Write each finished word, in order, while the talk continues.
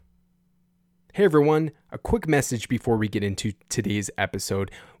Hey everyone, a quick message before we get into today's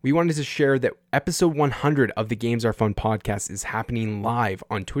episode. We wanted to share that episode 100 of the Games Are Fun podcast is happening live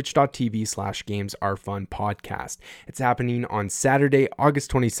on twitch.tv/GamesAreFunPodcast. It's happening on Saturday,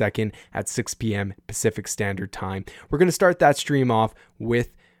 August 22nd at 6 p.m. Pacific Standard Time. We're going to start that stream off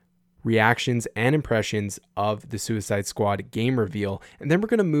with reactions and impressions of the Suicide Squad game reveal, and then we're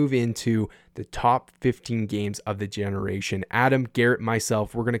going to move into the top 15 games of the generation. Adam, Garrett,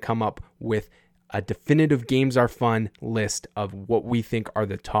 myself, we're going to come up with a definitive Games Are Fun list of what we think are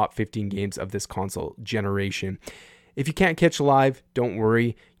the top 15 games of this console generation. If you can't catch live, don't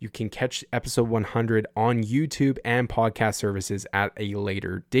worry. You can catch episode 100 on YouTube and podcast services at a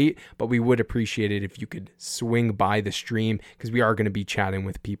later date, but we would appreciate it if you could swing by the stream because we are going to be chatting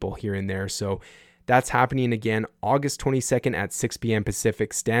with people here and there. So that's happening again August 22nd at 6 p.m.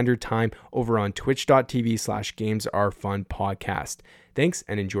 Pacific Standard Time over on twitch.tv/GamesAreFunPodcast. Thanks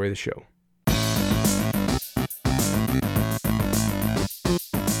and enjoy the show.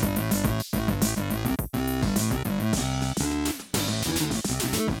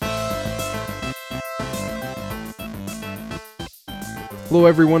 Hello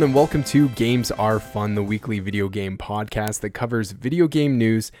everyone and welcome to Games Are Fun, the weekly video game podcast that covers video game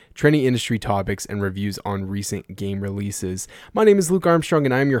news, trending industry topics, and reviews on recent game releases. My name is Luke Armstrong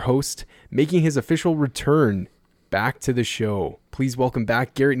and I am your host, making his official return back to the show. Please welcome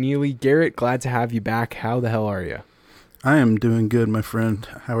back Garrett Neely. Garrett, glad to have you back. How the hell are you? I am doing good, my friend.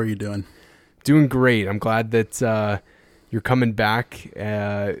 How are you doing? Doing great. I'm glad that you're coming back.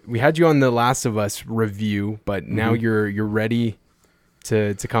 We had you on the Last of Us review, but now you're ready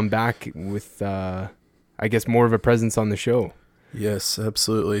to come back with, I guess, more of a presence on the show. Yes,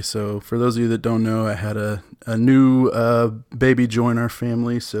 absolutely. So for those of you that don't know, I had a new baby join our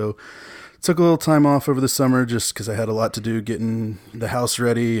family. So took a little time off over the summer just because I had a lot to do getting the house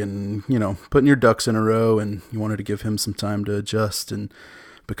ready and, you know, putting your ducks in a row. And you wanted to give him some time to adjust and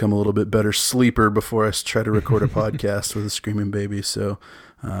become a little bit better sleeper before I try to record a podcast with a screaming baby. So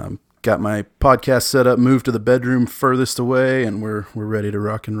got my podcast set up, moved to the bedroom furthest away, and we're ready to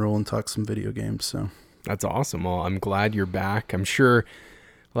rock and roll and talk some video games. So that's awesome. Well, I'm glad you're back. I'm sure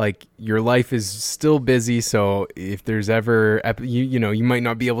like your life is still busy, so if there's ever you might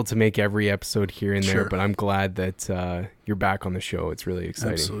not be able to make every episode here and there, but I'm glad that you're back on the show. It's really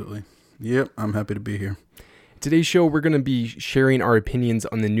exciting. Absolutely. Yep, I'm happy to be here. Today's show, we're going to be sharing our opinions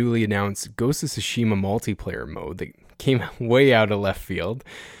on the newly announced Ghost of Tsushima multiplayer mode that came way out of left field.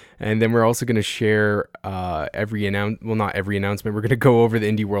 And then we're also going to share not every announcement. We're going to go over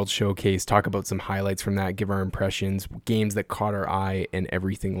the Indie World Showcase, talk about some highlights from that, give our impressions, games that caught our eye, and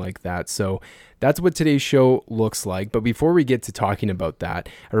everything like that. So that's what today's show looks like. But before we get to talking about that,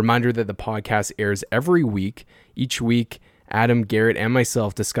 a reminder that the podcast airs every week. Each week, Adam, Garrett, and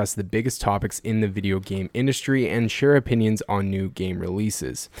myself discuss the biggest topics in the video game industry and share opinions on new game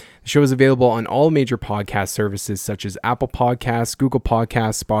releases. The show is available on all major podcast services such as Apple Podcasts, Google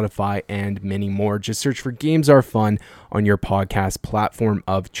Podcasts, Spotify, and many more. Just search for Games Are Fun on your podcast platform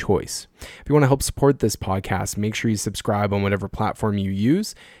of choice. If you want to help support this podcast, make sure you subscribe on whatever platform you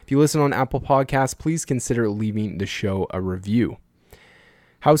use. If you listen on Apple Podcasts, please consider leaving the show a review.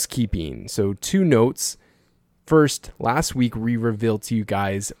 Housekeeping. So 2 notes. First, last week we revealed to you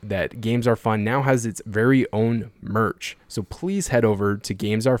guys that Games Are Fun now has its very own merch. So please head over to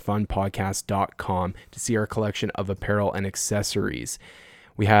GamesAreFunPodcast.com to see our collection of apparel and accessories.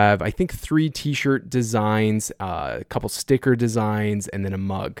 We have, I think, 3 t-shirt designs, a couple sticker designs, and then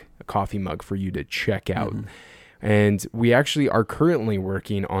a coffee mug for you to check out. And we actually are currently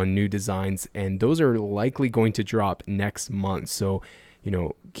working on new designs, and those are likely going to drop next month. So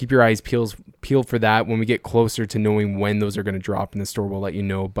keep your eyes peeled for that. When we get closer to knowing when those are going to drop in the store, we'll let you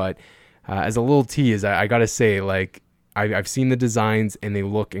know. But as a little tease, I got to say, like, I've seen the designs and they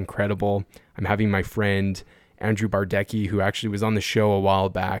look incredible. I'm having my friend Andrew Bardecki, who actually was on the show a while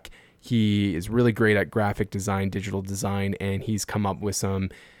back. He is really great at graphic design, digital design, and he's come up with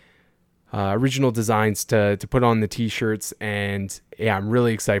some original designs to put on the t-shirts. And yeah, I'm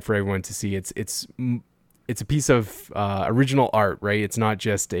really excited for everyone to see. It's a piece of original art, right? It's not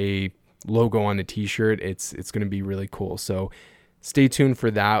just a logo on a t-shirt. It's going to be really cool. So stay tuned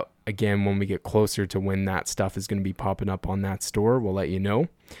for that. Again, when we get closer to when that stuff is going to be popping up on that store, we'll let you know.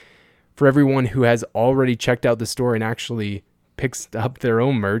 For everyone who has already checked out the store and actually picks up their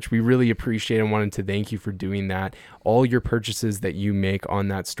own merch, we really appreciate and wanted to thank you for doing that. All your purchases that you make on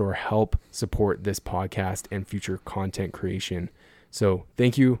that store help support this podcast and future content creation. So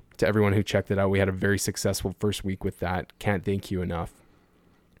thank you to everyone who checked it out. We had a very successful first week with that. Can't thank you enough.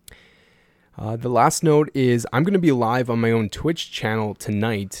 The last note is I'm going to be live on my own Twitch channel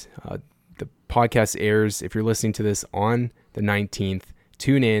tonight. The podcast airs, if you're listening to this on the 19th,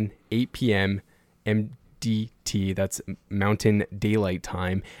 tune in 8 p.m. MDT. That's Mountain Daylight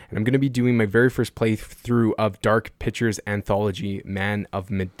Time. And I'm going to be doing my very first playthrough of Dark Pictures anthology, Man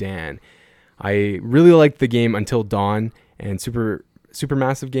of Medan. I really liked the game Until Dawn, and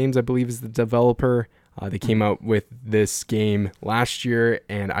Supermassive Games, I believe, is the developer. They came out with this game last year,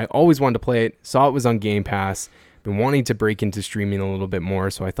 and I always wanted to play it. Saw it was on Game Pass. Been wanting to break into streaming a little bit more,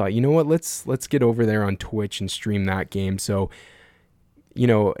 so I thought, you know what, let's get over there on Twitch and stream that game. So, you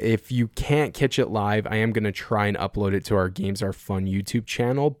know, if you can't catch it live, I am going to try and upload it to our Games Are Fun YouTube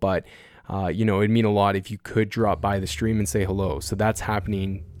channel, but, you know, it'd mean a lot if you could drop by the stream and say hello. So that's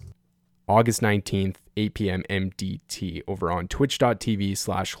happening August 19th, 8 p.m. MDT over on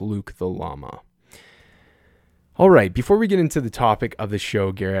twitch.tv/Luke the Llama. All right, before we get into the topic of the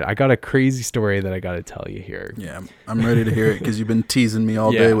show, Garrett, I got a crazy story that I got to tell you here. Yeah, I'm ready to hear it because you've been teasing me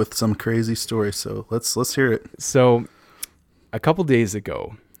all day with some crazy story. So let's hear it. So a couple days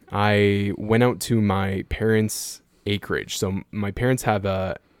ago, I went out to my parents' acreage. So my parents have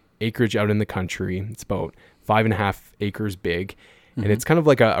a acreage out in the country. It's about 5.5 acres big. And it's kind of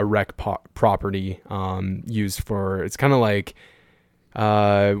like a rec property used for, it's kind of like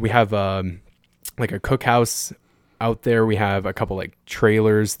we have like a cookhouse out there. We have a couple like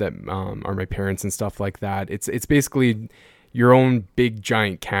trailers that are my parents and stuff like that. It's basically your own big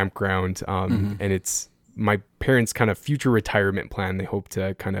giant campground. And it's my parents' kind of future retirement plan. They hope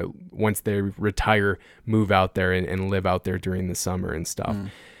to kind of, once they retire, move out there and live out there during the summer and stuff.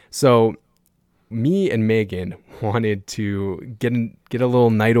 So me and Megan wanted to get a little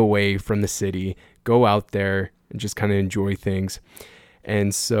night away from the city, go out there and just kind of enjoy things.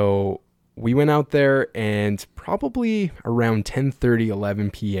 And so we went out there, and probably around 10:30,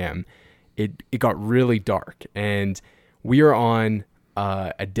 11 p.m., it got really dark, and we are on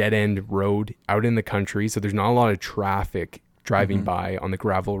a dead-end road out in the country, so there's not a lot of traffic driving by on the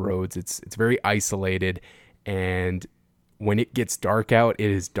gravel roads. It's very isolated, and when it gets dark out, it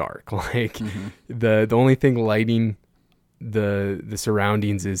is dark. Like the only thing lighting the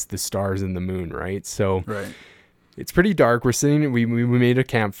surroundings is the stars and the moon, right? So it's pretty dark. We're sitting, we made a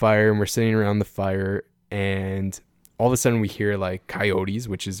campfire and we're sitting around the fire, and all of a sudden we hear like coyotes,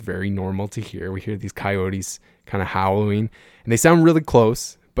 which is very normal to hear. We hear these coyotes kind of howling, and they sound really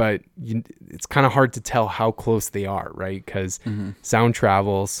close, but it's kind of hard to tell how close they are, right? Because sound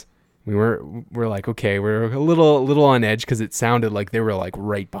travels. We're like, okay, we're a little on edge because it sounded like they were like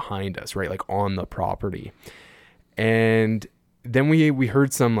right behind us, right? Like on the property. And then we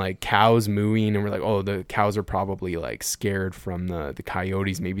heard some like cows mooing, and we're like, oh, the cows are probably like scared from the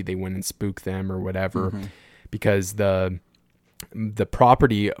coyotes. Maybe they went and spooked them or whatever, because the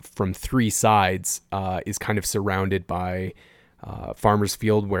property from three sides is kind of surrounded by farmer's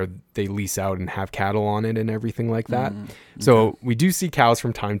field where they lease out and have cattle on it and everything like that. So we do see cows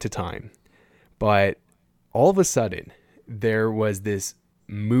from time to time, but all of a sudden there was this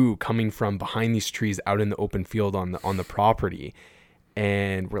moo coming from behind these trees out in the open field on the property.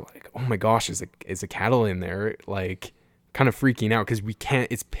 And we're like, oh my gosh, is a cattle in there? Like kind of freaking out because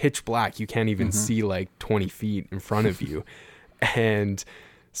it's pitch black. You can't even see like 20 feet in front of you. And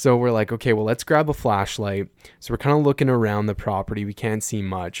so we're like, okay, well, let's grab a flashlight. So we're kind of looking around the property. We can't see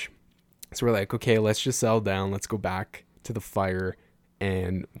much. So we're like, okay, let's just settle down. Let's go back to the fire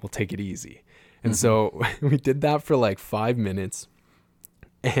and we'll take it easy. And so we did that for like 5 minutes.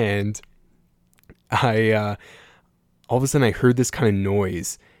 And I, all of a sudden I heard this kind of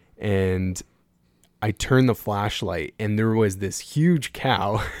noise, and I turned the flashlight, and there was this huge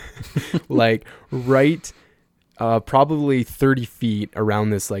cow, like right probably 30 feet around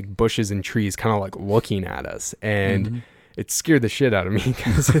this like bushes and trees, kind of like looking at us. And it scared the shit out of me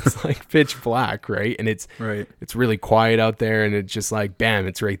because it's like pitch black, right? And it's really quiet out there, and it's just like, bam,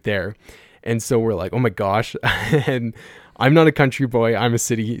 it's right there. And so we're like, oh my gosh. And I'm not a country boy. I'm a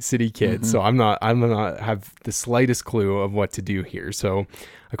city kid. So I'm not have the slightest clue of what to do here. So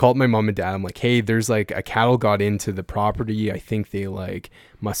I called my mom and dad. I'm like, hey, there's like a cattle got into the property. I think they like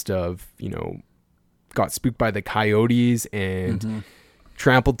must have, got spooked by the coyotes and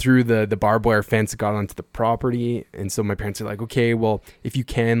trampled through the barbed wire fence that got onto the property. And so my parents are like, okay, well, if you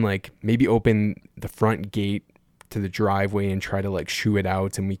can, like, maybe open the front gate to the driveway and try to like shoo it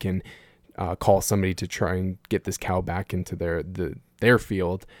out, and we can call somebody to try and get this cow back into their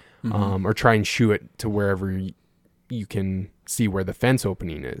field, or try and shoo it to wherever you can see where the fence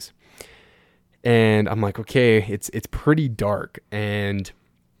opening is. And I'm like, okay, it's pretty dark, and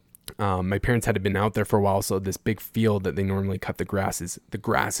my parents had been out there for a while, so this big field that they normally cut the grass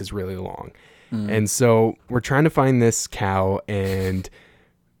is really long. And so we're trying to find this cow, and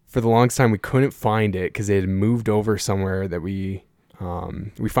for the longest time we couldn't find it because it had moved over somewhere that we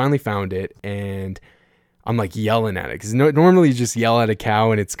finally found it, and I'm like yelling at it because normally you just yell at a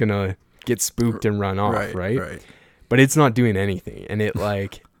cow and it's gonna get spooked and run off, right? But it's not doing anything, and it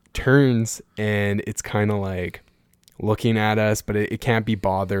like turns and it's kind of like looking at us, but it can't be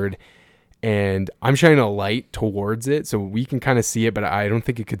bothered. And I'm shining a light towards it so we can kind of see it, but I don't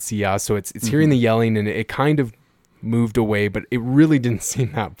think it could see us. So it's hearing the yelling, and it kind of moved away, but it really didn't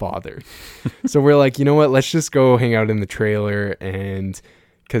seem that bothered. So we're like, you know what? Let's just go hang out in the trailer. And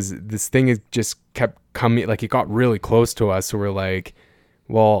because this thing is just kept coming, like it got really close to us. So we're like,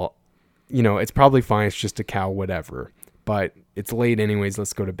 well, you know, it's probably fine. It's just a cow, whatever. But it's late anyways.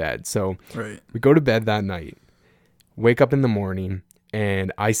 Let's go to bed. So we go to bed that night, wake up in the morning,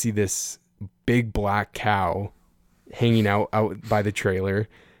 and I see this big black cow hanging out by the trailer.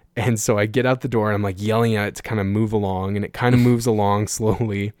 And so I get out the door and I'm like yelling at it to kind of move along, and it kind of moves along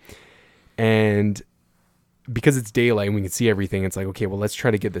slowly. And because it's daylight and we can see everything, it's like, okay, well, let's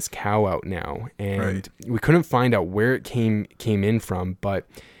try to get this cow out now. And we couldn't find out where it came in from, but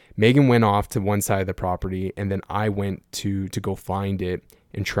Megan went off to one side of the property, and then I went to go find it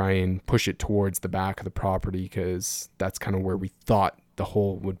and try and push it towards the back of the property because that's kind of where we thought the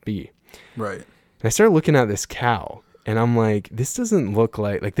hole would be. Right. And I started looking at this cow, and I'm like, this doesn't look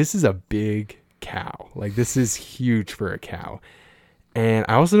like this is a big cow. Like, this is huge for a cow. And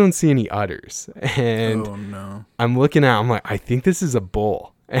I also don't see any udders. And I'm like, I think this is a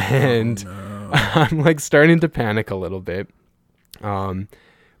bull. And I'm like starting to panic a little bit.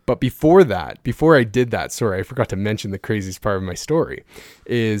 But before I did that, sorry, I forgot to mention the craziest part of my story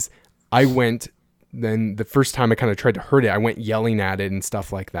is then the first time I kind of tried to hurt it, I went yelling at it and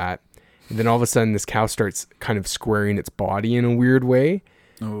stuff like that. And then all of a sudden this cow starts kind of squaring its body in a weird way.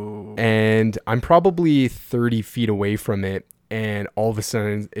 Oh. And I'm probably 30 feet away from it. And all of a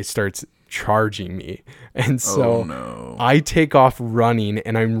sudden it starts charging me. And so I take off running,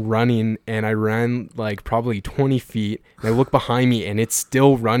 and I'm running, and I ran like probably 20 feet, and I look behind me and it's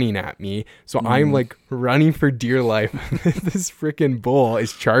still running at me. So I'm like running for dear life. This freaking bull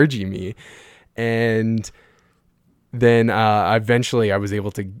is charging me. And then eventually I was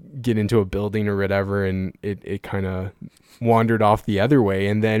able to get into a building or whatever, and it kind of wandered off the other way.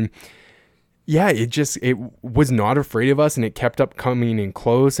 And then it was not afraid of us, and it kept up coming in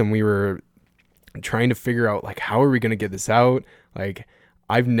close, and we were trying to figure out like, how are we going to get this out? Like,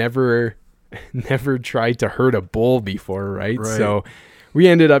 I've never tried to hurt a bull before, right? So we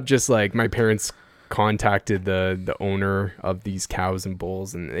ended up just like, my parents contacted the owner of these cows and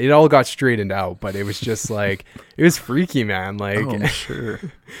bulls, and it all got straightened out. But it was just like, it was freaky, man. Like, I'm sure.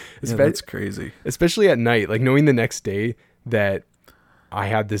 Yeah, that's crazy. Especially at night, like knowing the next day that I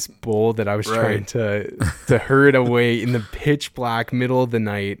had this bull that I was trying to herd away in the pitch black middle of the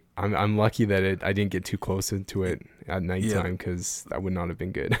night. I'm lucky that I didn't get too close into it at nighttime, because that would not have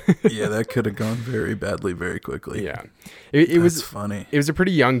been good. Yeah, that could have gone very badly very quickly. Yeah, it was funny. It was a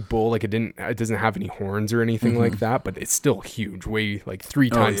pretty young bull. Like, it doesn't have any horns or anything like that, but it's still huge, way like 3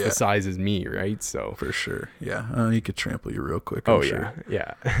 times the size as me, right? So for sure, yeah, he could trample you real quick.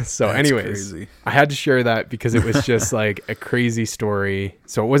 Yeah. So, that's anyways, crazy. I had to share that because it was just like a crazy story.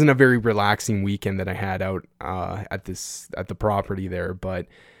 So it wasn't a very relaxing weekend that I had out at the property there, but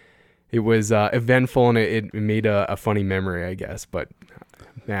it was eventful, and it made a funny memory, I guess. But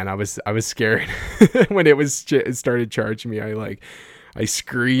man, I was scared when it started charging me. I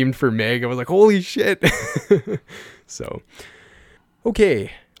screamed for Meg. I was like, holy shit. So,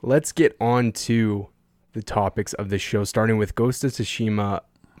 okay, let's get on to the topics of the show, starting with Ghost of Tsushima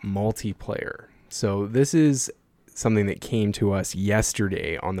multiplayer. So this is something that came to us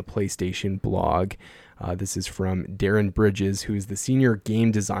yesterday on the PlayStation blog. This is from Darren Bridges, who's the senior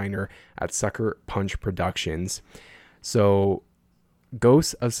game designer at Sucker Punch Productions. So,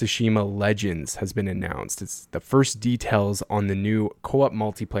 Ghost of Tsushima Legends has been announced. It's the first details on the new co-op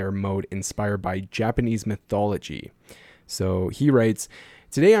multiplayer mode inspired by Japanese mythology. So he writes,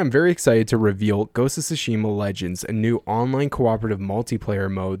 "Today I'm very excited to reveal Ghost of Tsushima Legends, a new online cooperative multiplayer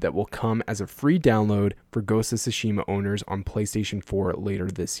mode that will come as a free download for Ghost of Tsushima owners on PlayStation 4 later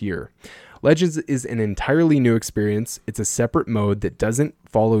this year. Legends is an entirely new experience. It's a separate mode that doesn't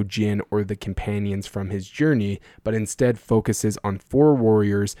follow Jin or the companions from his journey, but instead focuses on 4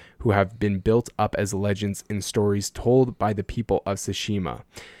 warriors who have been built up as legends in stories told by the people of Tsushima.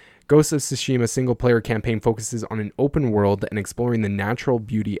 Ghost of Tsushima single-player campaign focuses on an open world and exploring the natural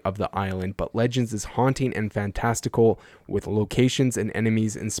beauty of the island, but Legends is haunting and fantastical, with locations and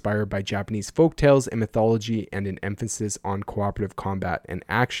enemies inspired by Japanese folktales and mythology, and an emphasis on cooperative combat and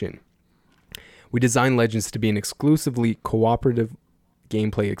action. We designed Legends to be an exclusively cooperative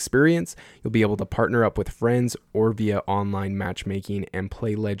gameplay experience. You'll be able to partner up with friends or via online matchmaking and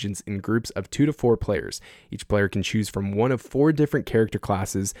play Legends in groups of 2 to 4 players. Each player can choose from one of 4 different character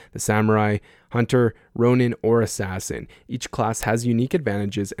classes: the Samurai, Hunter, Ronin, or Assassin. Each class has unique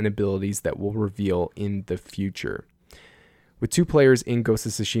advantages and abilities that will reveal in the future. With 2 players in Ghost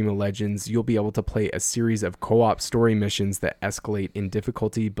of Tsushima Legends, you'll be able to play a series of co-op story missions that escalate in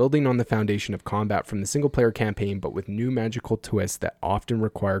difficulty, building on the foundation of combat from the single-player campaign, but with new magical twists that often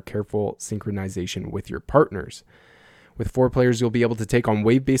require careful synchronization with your partners. With 4 players, you'll be able to take on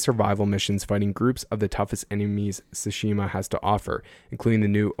wave-based survival missions, fighting groups of the toughest enemies Tsushima has to offer, including the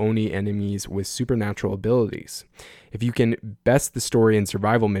new Oni enemies with supernatural abilities. If you can best the story and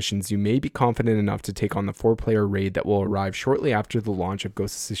survival missions, you may be confident enough to take on the 4-player raid that will arrive shortly after the launch of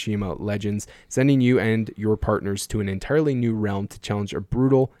Ghost of Tsushima Legends, sending you and your partners to an entirely new realm to challenge a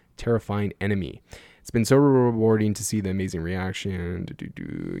brutal, terrifying enemy. It's been so rewarding to see the amazing reaction.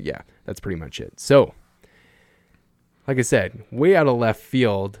 Yeah, that's pretty much it. So, like I said, way out of left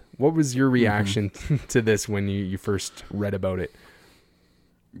field. What was your reaction to this when you first read about it?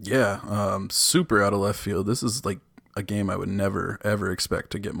 Yeah, super out of left field. This is like a game I would never, ever expect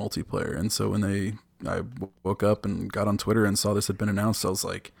to get multiplayer. And so when I woke up and got on Twitter and saw this had been announced, I was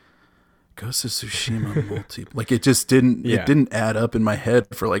like, Ghost of Tsushima multiplayer. Like, it just didn't, it didn't add up in my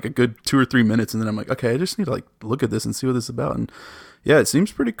head for like a good 2 or 3 minutes. And then I'm like, okay, I just need to like look at this and see what this is about. And yeah, it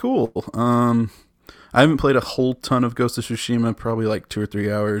seems pretty cool. I haven't played a whole ton of Ghost of Tsushima, probably like 2 or 3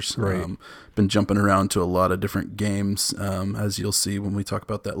 hours. Right. Been jumping around to a lot of different games, as you'll see when we talk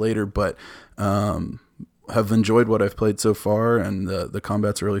about that later. But have enjoyed what I've played so far, and the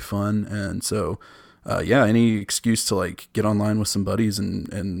combat's really fun. And so, yeah, any excuse to like get online with some buddies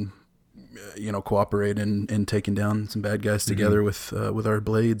and cooperate in taking down some bad guys together with our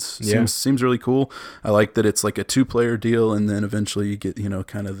blades seems really cool. I like that it's like a 2-player deal, and then eventually you get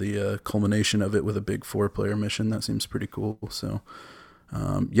kind of the culmination of it with a big 4-player mission. That seems pretty cool. So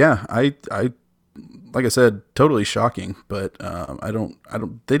yeah, I like I said, totally shocking, but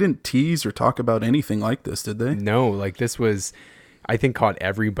they didn't tease or talk about anything like this, did they? No, like this was, I think, caught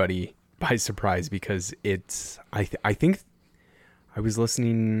everybody by surprise, because it's I think I was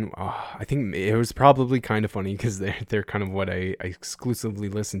listening. I think it was probably kind of funny because they're kind of what I exclusively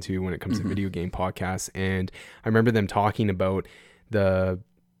listen to when it comes to video game podcasts. And I remember them talking about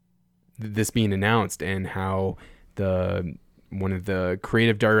this being announced, and how one of the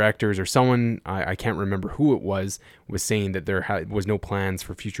creative directors or someone, I can't remember who it was saying that there was no plans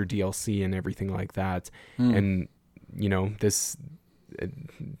for future DLC and everything like that. And this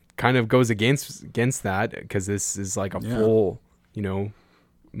kind of goes against that, because this is like a full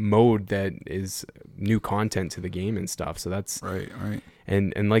mode that is new content to the game and stuff. So that's right.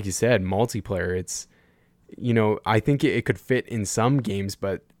 And like you said, multiplayer, it's, I think it could fit in some games,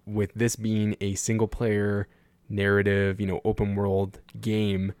 but with this being a single player narrative, open world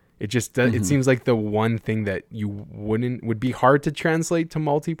game, it just it seems like the one thing that would be hard to translate to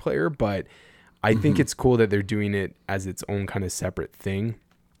multiplayer. But I think it's cool that they're doing it as its own kind of separate thing.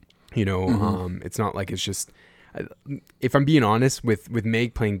 It's not like it's just, if I'm being honest, with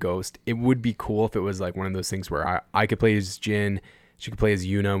Meg playing Ghost, it would be cool if it was like one of those things where I could play as Jin, she could play as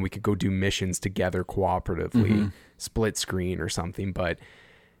Yuna, and we could go do missions together cooperatively, split screen or something. But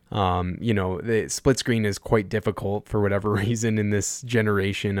the split screen is quite difficult for whatever reason in this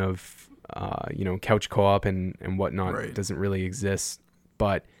generation of couch co-op and whatnot. Right. Doesn't really exist.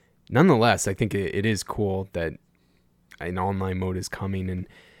 But nonetheless, I think it is cool that an online mode is coming. And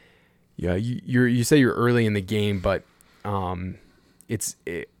yeah, you say you're early in the game, but it's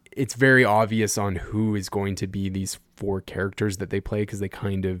very obvious on who is going to be these 4 characters that they play, because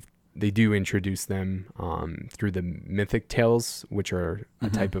they do introduce them through the Mythic Tales, which are a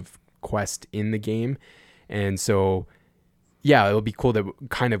type of quest in the game. And so, yeah, it'll be cool that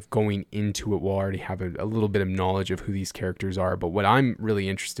kind of going into it, we'll already have a little bit of knowledge of who these characters are. But what I'm really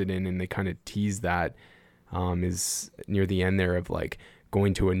interested in, and they kind of tease that, is near the end there, of like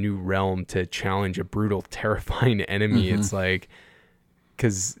going to a new realm to challenge a brutal, terrifying enemy. It's like,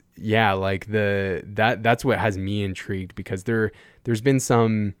 because like that's what has me intrigued, because there's been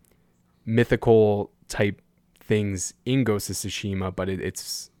some mythical type things in Ghost of Tsushima, but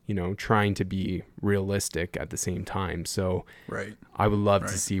it's trying to be realistic at the same time. So right, I would love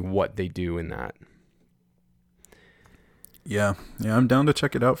to see what they do in that. Yeah, I'm down to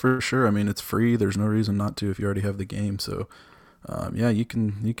check it out for sure. I mean, it's free. There's no reason not to if you already have the game. So yeah, you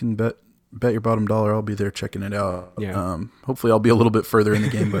can bet your bottom dollar I'll be there checking it out. Yeah. Hopefully I'll be a little bit further in the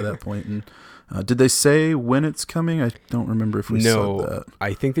game by that point. And did they say when it's coming? I don't remember if we said that.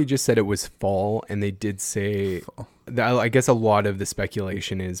 I think they just said it was fall, and they did say I guess a lot of the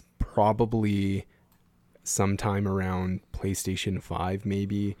speculation is probably sometime around PlayStation 5,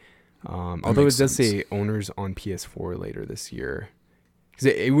 maybe. Although it does say owners on PS4 later this year. Because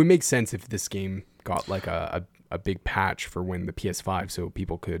it would make sense if this game got like a big patch for when the PS5, so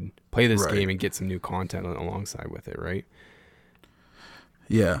people could play this game and get some new content alongside with it, right?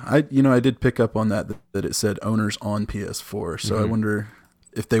 Yeah, I did pick up on that it said owners on PS4, so I wonder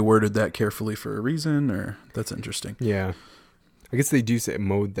if they worded that carefully for a reason, or that's interesting. Yeah. I guess they do say a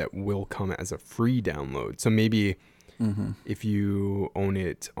mode that will come as a free download. So maybe if you own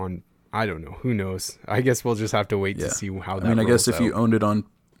it on, I don't know, who knows? I guess we'll just have to wait to see how that I guess if out. you own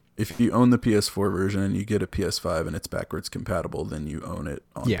the PS4 version and you get a PS5 and it's backwards compatible, then you own it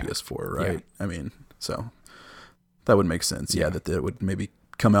on PS4, right? Yeah. I mean, so that would make sense. Yeah, that would maybe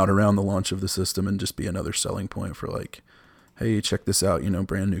come out around the launch of the system and just be another selling point for like, hey, check this out,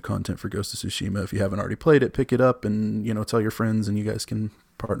 brand new content for Ghost of Tsushima. If you haven't already played it, pick it up and, tell your friends and you guys can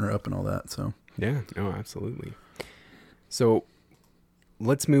partner up and all that. So, yeah, no, absolutely. So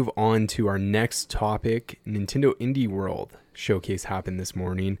let's move on to our next topic. Nintendo Indie World showcase happened this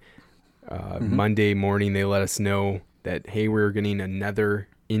morning. Monday morning, they let us know that, hey, we're getting another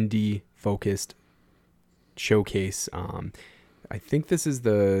indie focused showcase. I think this is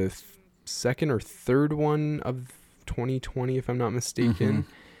the second or third one of 2020, if I'm not mistaken,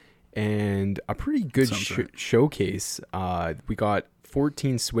 and a pretty good showcase. We got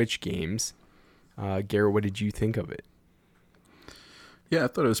 14 Switch games. Garrett, what did you think of it? Yeah, I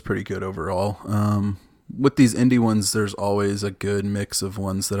thought it was pretty good overall. With these indie ones, there's always a good mix of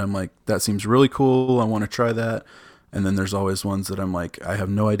ones that I'm like, that seems really cool, I want to try that. And then there's always ones that I'm like, I have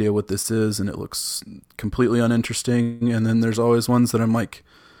no idea what this is, and it looks completely uninteresting. And then there's always ones that I'm like,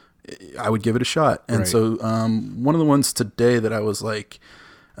 I would give it a shot. And so one of the ones today that I was like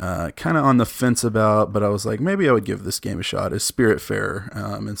kind of on the fence about, but I was like, maybe I would give this game a shot, is Spiritfarer.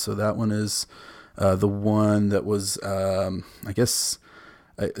 And so that one is the one that was, I guess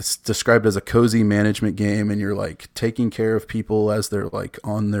it's described as a cozy management game, and you're like taking care of people as they're like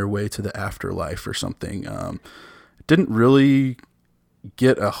on their way to the afterlife or something. Didn't really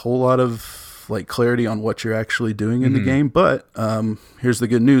get a whole lot of like clarity on what you're actually doing in the game, but here's the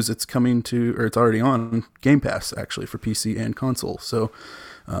good news: it's already on Game Pass actually for PC and console. So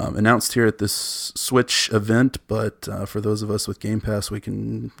announced here at this Switch event, but for those of us with Game Pass, we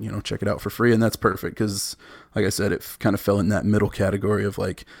can check it out for free, and that's perfect because, like I said, it kind of fell in that middle category of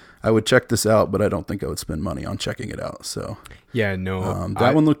like, I would check this out, but I don't think I would spend money on checking it out. So yeah, no,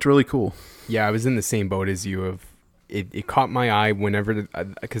 that one looked really cool. Yeah, I was in the same boat as you. It caught my eye whenever,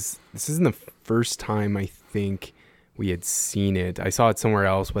 because this isn't the first time I think we had seen it. I saw it somewhere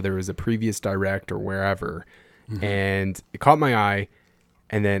else, whether it was a previous direct or wherever, and it caught my eye.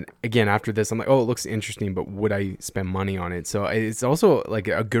 And then again, after this, I'm like, oh, it looks interesting, but would I spend money on it? So it's also like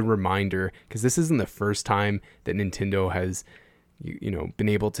a good reminder, because this isn't the first time that Nintendo has, been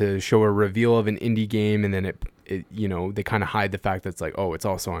able to show a reveal of an indie game, and then it they kind of hide the fact that it's like, oh, it's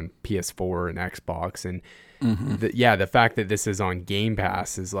also on PS4 and Xbox, and the fact that this is on Game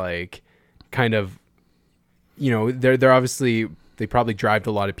Pass is like kind of, they're obviously, they probably drived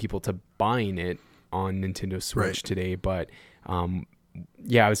a lot of people to buying it on Nintendo Switch today, but I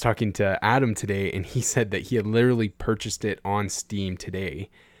was talking to Adam today, and he said that he had literally purchased it on Steam today,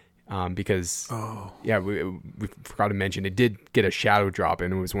 because we forgot to mention it did get a shadow drop,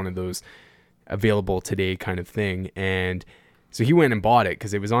 and it was one of those available today kind of thing, and so he went and bought it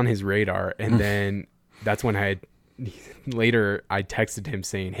because it was on his radar, and then that's when I texted him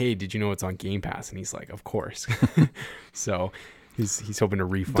saying, hey, did you know it's on Game Pass? And he's like, of course. So he's hoping to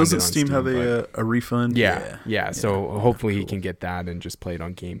refund. Doesn't it on Steam have a refund? Yeah. So hopefully he can get that and just play it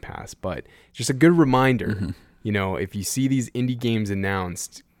on Game Pass. But just a good reminder, if you see these indie games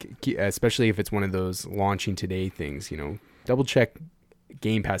announced, especially if it's one of those launching today things, double check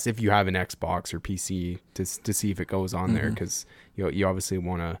Game Pass if you have an Xbox or PC to see if it goes on there, because you obviously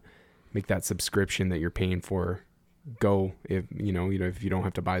want to make that subscription that you're paying for go if if you don't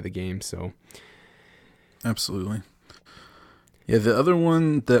have to buy the game. So absolutely. Yeah, the other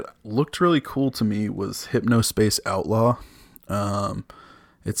one that looked really cool to me was Hypnospace Outlaw.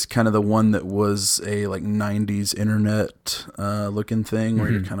 It's kind of the one that was a like 90s internet looking thing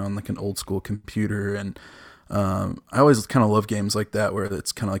where you're kind of on like an old school computer, and I always kind of love games like that where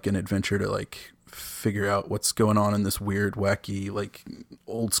it's kind of like an adventure to like figure out what's going on in this weird, wacky, like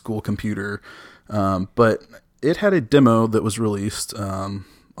old school computer. But it had a demo that was released on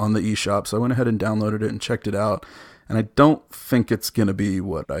the eShop, so I went ahead and downloaded it and checked it out. And I don't think it's going to be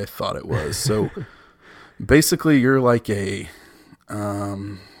what I thought it was. So basically you're like a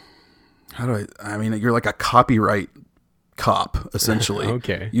I mean, you're like a copyright cop, essentially.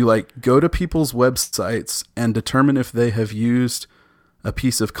 Okay. You like go to people's websites and determine if they have used a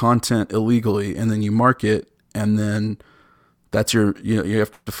piece of content illegally, and then you mark it, and then that's you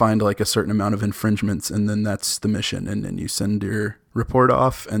have to find like a certain amount of infringements, and then that's the mission, and then you send your report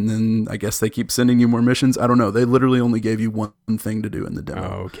off, and then I guess they keep sending you more missions. I don't know. They literally only gave you one thing to do in the demo.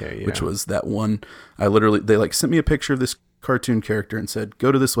 Oh, okay. Yeah. Which was that one. They like sent me a picture of this cartoon character and said,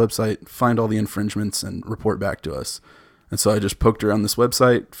 go to this website, find all the infringements, and report back to us. And so I just poked around this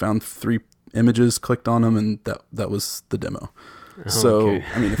website, found 3 images, clicked on them, and that was the demo. So, Okay.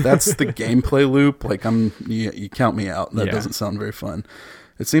 I mean, if that's the gameplay loop, like you count me out. That Yeah. doesn't sound very fun.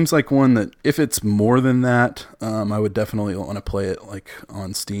 It seems like one that if it's more than that, I would definitely want to play it like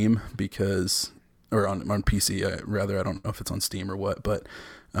on Steam or on PC. Rather, I don't know if it's on Steam or what, but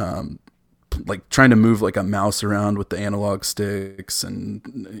like trying to move like a mouse around with the analog sticks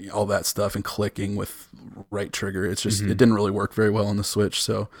and all that stuff and clicking with right trigger. It's just, it didn't really work very well on the Switch.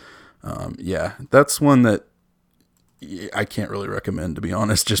 So, yeah, that's one that I can't really recommend, to be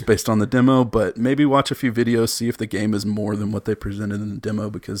honest, just based on the demo, but maybe watch a few videos, see if the game is more than what they presented in the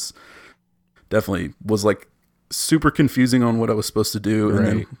demo, because definitely was like super confusing on what I was supposed to do. And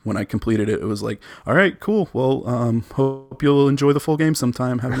then when I completed it, it was like, all right, cool. Well, hope you'll enjoy the full game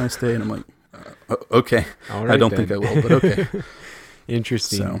sometime. Have a nice day. And I'm like, okay. All right, I don't think I will, but okay.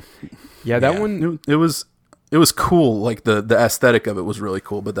 Interesting. So, yeah, that one. It was cool. Like the aesthetic of it was really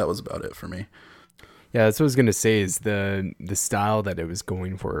cool, but that was about it for me. Yeah, that's what I was gonna say. Is the style that it was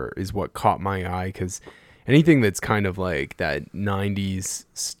going for is what caught my eye, because anything that's kind of like that '90s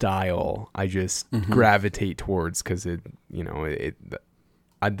style, I just gravitate towards, because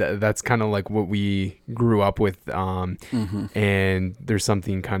that's kind of like what we grew up with, and there's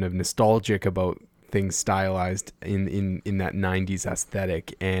something kind of nostalgic about things stylized in that '90s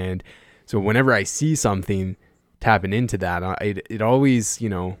aesthetic, and so whenever I see something tapping into that, it always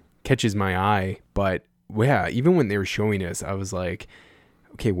catches my eye. But yeah, even when they were showing us, I was like,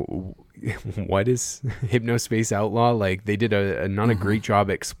 okay, what is Hypnospace Outlaw? Like, they did not a great job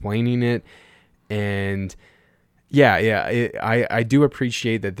explaining it. And I do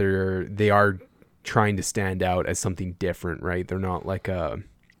appreciate that they are trying to stand out as something different, right? They're not like a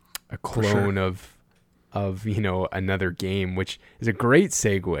clone of another game, which is a great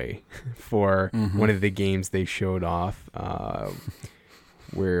segue for one of the games they showed off.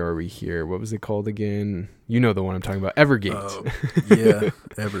 Where are we here? What was it called again? You know the one I'm talking about, Evergate. Yeah,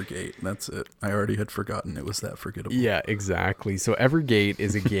 Evergate. That's it. I already had forgotten it was that forgettable. Yeah, exactly. So Evergate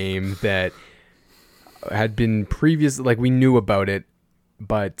is a game that had been like we knew about it,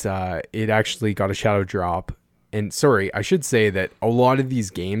 but it actually got a shadow drop. And sorry, I should say that a lot of these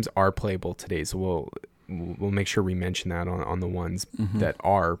games are playable today, so we'll make sure we mention that on the ones that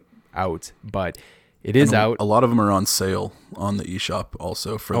are out. But it is out. A lot of them are on sale on the eShop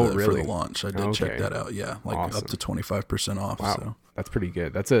also for really? the launch. I did check that out. Yeah, like awesome. up to 25% off. Wow, so that's pretty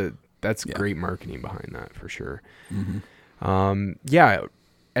good. That's great marketing behind that for sure.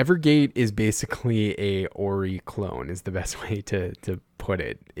 Evergate is basically a Ori clone, is the best way to put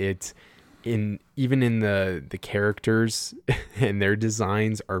it. It's even in the characters and their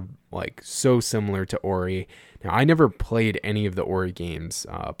designs are like so similar to Ori. Now, I never played any of the Ori games,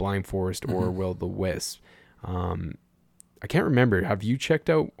 Blind Forest or Will the Wisp. I can't remember. Have you checked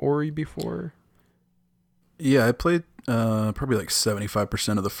out Ori before? Yeah, I played probably like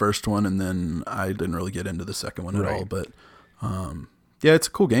 75% of the first one, and then I didn't really get into the second one at all. But yeah, it's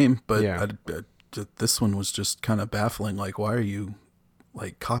a cool game, but this one was just kind of baffling. Like, why are you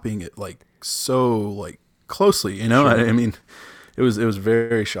like copying it like so like closely? Sure. I mean, it was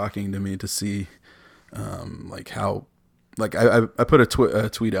very shocking to me to see like how. Like I put a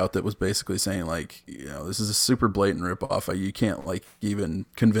tweet out that was basically saying like, this is a super blatant ripoff. You can't like even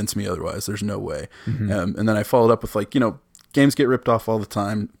convince me otherwise. There's no way. And then I followed up with like, games get ripped off all the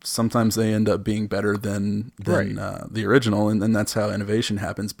time. Sometimes they end up being better than the original, and then that's how innovation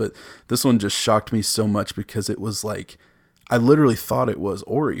happens. But this one just shocked me so much because it was like, I literally thought it was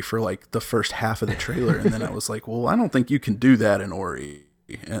Ori for like the first half of the trailer, and then I was like, well, I don't think you can do that in Ori.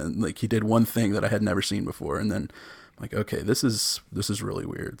 And like he did one thing that I had never seen before, and then like, okay, this is really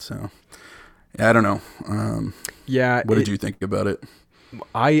weird. So yeah, I don't know. What did you think about it?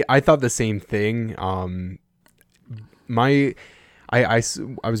 I thought the same thing. I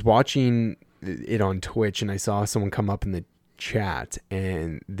was watching it on Twitch, and I saw someone come up in the chat,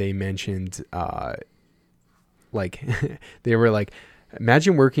 and they mentioned like they were like,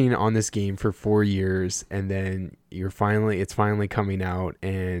 Imagine working on this game for 4 years and then it's finally coming out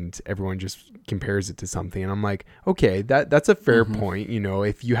and everyone just compares it to something. And I'm like, okay, that's a fair point. You know,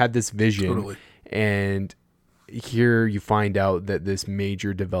 if you had this vision Totally. and here you find out that this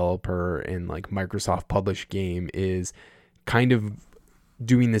major developer and like Microsoft published game is kind of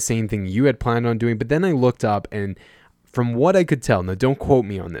doing the same thing you had planned on doing. But then I looked up, and from what I could tell, now don't quote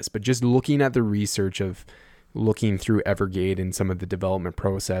me on this, but just looking at the research of looking through Evergate and some of the development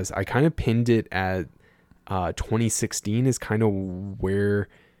process, I kind of pinned it at 2016 is kind of where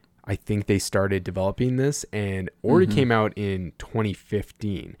I think they started developing this, and Ori came out in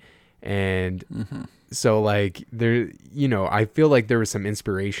 2015. And so like there, you know, I feel like there was some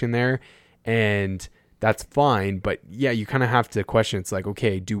inspiration there, and that's fine. But yeah, you kind of have to question. It's like,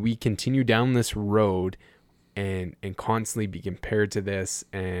 okay, do we continue down this road and constantly be compared to this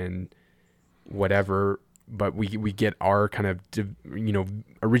and whatever, but we get our kind of, you know,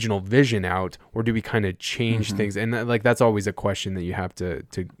 original vision out, or do we kind of change things? And like, that's always a question that you have to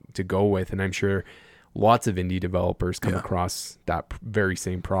go with. And I'm sure lots of indie developers come across that very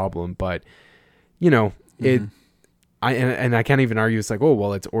same problem, but you know, I can't even argue. It's like, oh,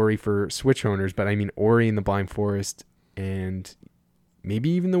 well, it's Ori for Switch owners, but I mean, Ori and the Blind Forest and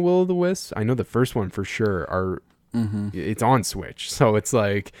maybe even the Will of the Wisps. I know the first one for sure are, it's on Switch. So it's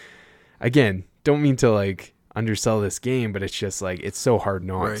like, again, don't mean to like undersell this game, but it's just like, it's so hard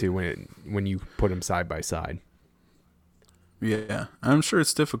not to when you put them side by side. Yeah, I'm sure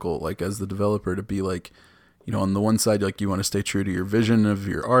it's difficult, like as the developer, to be like, you know, on the one side, like you want to stay true to your vision of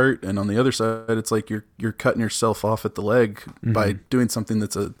your art, and on the other side, it's like you're cutting yourself off at the leg by doing something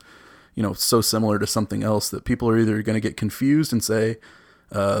that's so similar to something else that people are either going to get confused and say,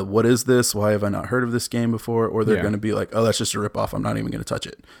 what is this? Why have I not heard of this game before? Or they're going to be like, oh, that's just a ripoff. I'm not even going to touch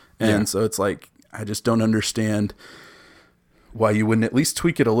it. And so it's like, I just don't understand why you wouldn't at least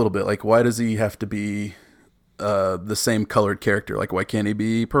tweak it a little bit. Like, why does he have to be the same colored character? Like, why can't he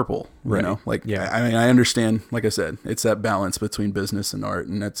be purple? You know, like, I mean, I understand, like I said, it's that balance between business and art,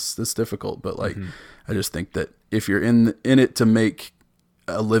 and that's difficult. But like, I just think that if you're in it to make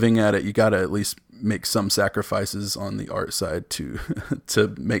a living at it, you got to at least make some sacrifices on the art side to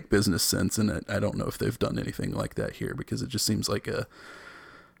make business sense. And I don't know if they've done anything like that here, because it just seems like a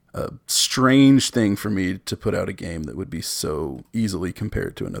strange thing for me to put out a game that would be so easily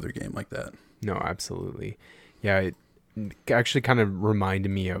compared to another game like that. No, absolutely. Yeah, it actually kind of reminded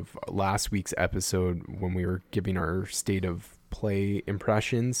me of last week's episode when we were giving our state of play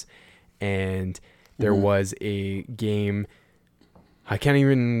impressions, and there was a game I can't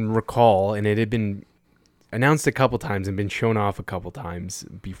even recall, and it had been announced a couple times and been shown off a couple times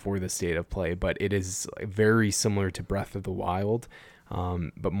before the state of play, but it is very similar to Breath of the Wild,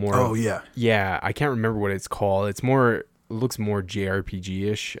 but more. Oh yeah. Yeah, I can't remember what it's called. It looks more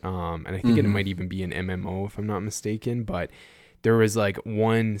JRPG-ish, and I think it might even be an MMO if I'm not mistaken, but there was like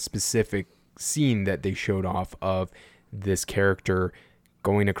one specific scene that they showed off of this character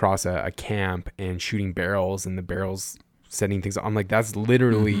going across a camp and shooting barrels, and the barrels setting things. I'm like, that's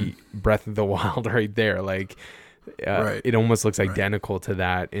literally Breath of the Wild right there. Like, it almost looks identical to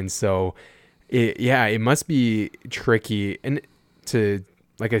that. And so it must be tricky, and to,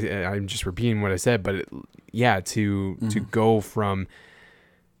 like I'm just repeating what I said, but to go from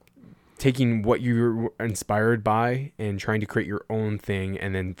taking what you're inspired by and trying to create your own thing,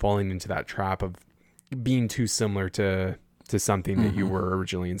 and then falling into that trap of being too similar to something that you were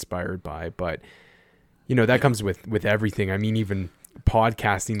originally inspired by. But you know, that comes with everything. I mean, even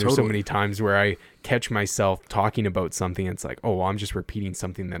podcasting, there's so many times where I catch myself talking about something. It's like, oh, well, I'm just repeating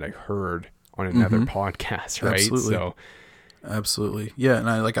something that I heard on another podcast. Right. Absolutely. So absolutely. Yeah. And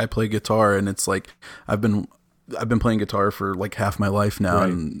I play guitar, and it's like, I've been playing guitar for like half my life now,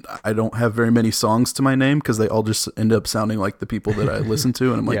 and I don't have very many songs to my name because they all just end up sounding like the people that I listen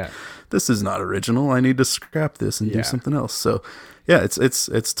to. And I'm like, this is not original. I need to scrap this and do something else. So yeah,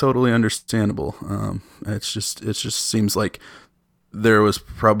 it's totally understandable. It just seems like there was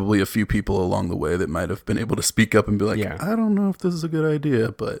probably a few people along the way that might have been able to speak up and be like, I don't know if this is a good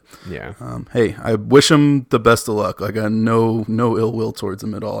idea, but hey, I wish them the best of luck. Like, I got no ill will towards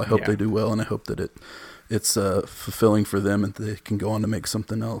them at all. I hope they do well, and I hope that it's fulfilling for them, and they can go on to make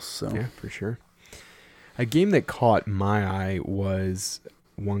something else. So yeah, for sure. A game that caught my eye was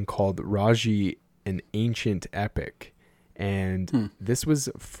one called Raji, an Ancient Epic. And this was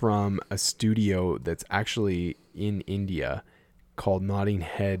from a studio that's actually in India called Nodding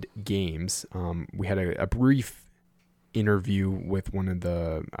Head Games. We had a brief interview with one of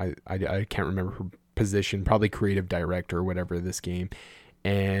the, I can't remember her position, probably creative director or whatever of this game.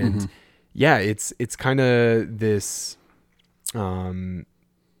 And it's kind of this um,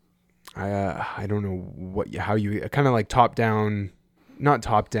 I don't know how you kind of like top down, not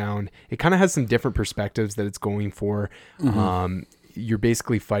top down. It kind of has some different perspectives that it's going for. You're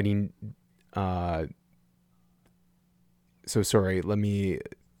basically fighting. So sorry, let me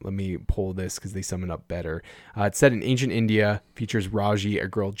pull this because they sum it up better. It's set in ancient India, features Raji, a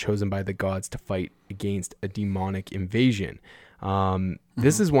girl chosen by the gods to fight against a demonic invasion.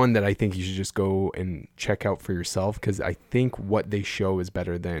 This is one that I think you should just go and check out for yourself, because I think what they show is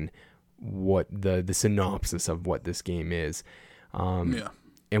better than what the synopsis of what this game is.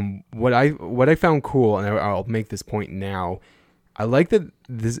 And what I found cool, and I'll make this point now, I like that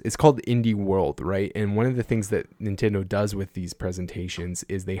this it's called Indie World, right? And one of the things that Nintendo does with these presentations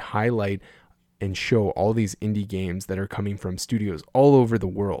is they highlight and show all these indie games that are coming from studios all over the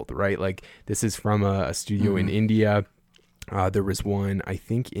world, right? Like this is from a studio in India. There was one, I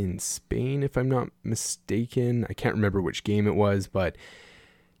think, in Spain, if I'm not mistaken. I can't remember which game it was, but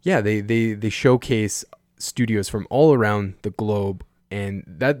yeah, they showcase studios from all around the globe. And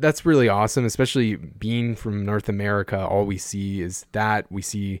that's really awesome, especially being from North America. All we see is that we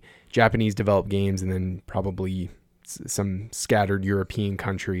see Japanese developed games and then probably some scattered European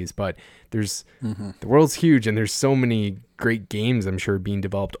countries. But there's the world's huge, and there's so many great games, I'm sure, being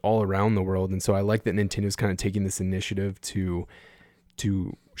developed all around the world. And so I like that Nintendo's kind of taking this initiative to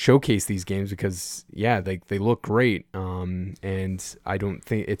showcase these games, because they look great. And I don't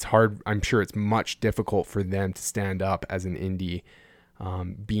think it's hard. I'm sure it's much difficult for them to stand up as an indie.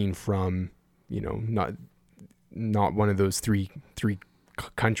 Being from, not one of those three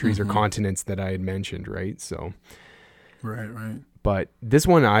countries or continents that I had mentioned, right? So, right. But this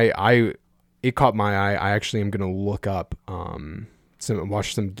one, it caught my eye. I actually am gonna look up,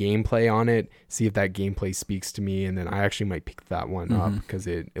 watch some gameplay on it, see if that gameplay speaks to me, and then I actually might pick that one up because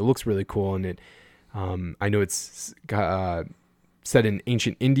it looks really cool, and I know it's set in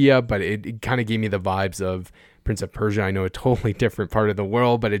ancient India, but it kind of gave me the vibes of Prince of Persia. I know a totally different part of the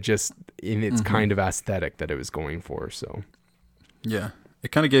world, but it just in its kind of aesthetic that it was going for. So yeah,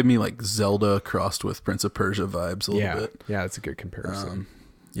 it kind of gave me like Zelda crossed with Prince of Persia vibes a little bit. Yeah, that's a good comparison.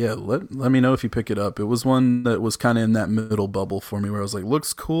 Let me know if you pick it up. It was one that was kind of in that middle bubble for me, where I was like,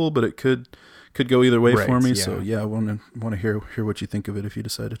 looks cool, but it could go either way for me. Yeah. So yeah, I want to hear what you think of it if you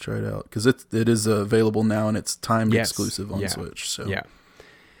decide to try it out, because it is available now and it's timed exclusive on Switch. So yeah.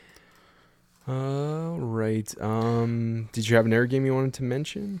 All right. Did you have another game you wanted to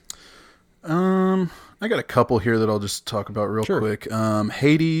mention? I got a couple here that I'll just talk about real quick.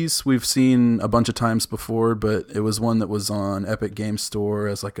 Hades, we've seen a bunch of times before, but it was one that was on Epic Games Store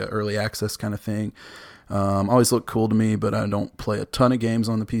as like an early access kind of thing. Always looked cool to me, but I don't play a ton of games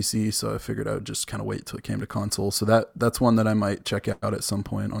on the PC, so I figured I would just kind of wait till it came to console. So that's one that I might check out at some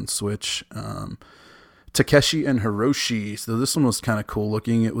point on Switch. Takeshi and Hiroshi. So this one was kind of cool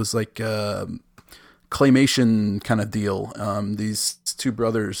looking. It was like a claymation kind of deal. These two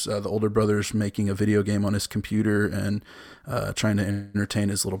brothers, the older brother's making a video game on his computer and trying to entertain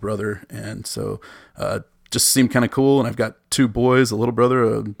his little brother. And so just seemed kind of cool. And I've got two boys, a little brother,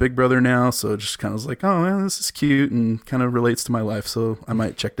 a big brother now. So it just kind of was like, oh man, this is cute and kind of relates to my life. So I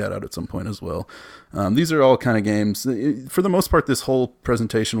might check that out at some point as well. These are all kind of games. For the most part, this whole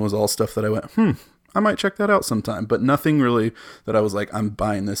presentation was all stuff that I went, I might check that out sometime, but nothing really that I was like, I'm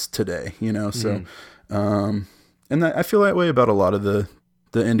buying this today, So, and I feel that way about a lot of the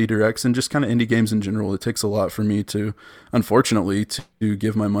indie directs and just kind of indie games in general. It takes a lot for me to, unfortunately, to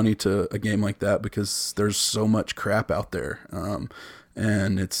give my money to a game like that, because there's so much crap out there.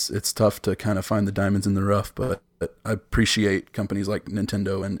 And it's tough to kind of find the diamonds in the rough, but I appreciate companies like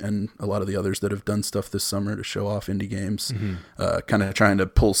Nintendo and a lot of the others that have done stuff this summer to show off indie games, kind of trying to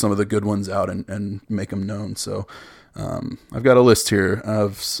pull some of the good ones out and make them known. So I've got a list here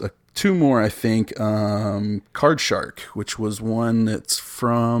of two more, I think. Card Shark, which was one that's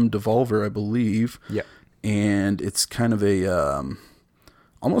from Devolver, I believe. Yeah. And it's kind of a,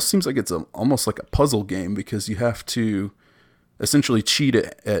 almost seems like it's almost like a puzzle game, because you have to essentially cheat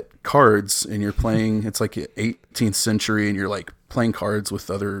at cards, and you're playing, it's like 18th century, and you're like playing cards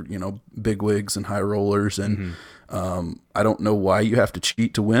with other, bigwigs and high rollers. And I don't know why you have to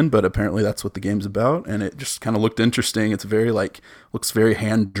cheat to win, but apparently that's what the game's about. And it just kind of looked interesting. It's very looks very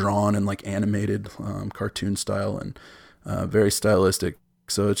hand drawn and like animated, cartoon style, and very stylistic.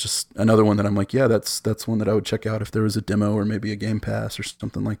 So it's just another one that I'm like, yeah, that's one that I would check out if there was a demo or maybe a Game Pass or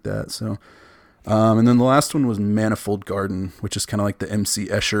something like that. So, and then the last one was Manifold Garden, which is kind of like the MC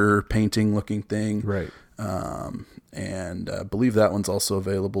Escher painting looking thing. Right. And I believe that one's also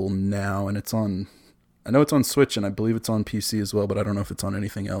available now, and I know it's on Switch, and I believe it's on PC as well, but I don't know if it's on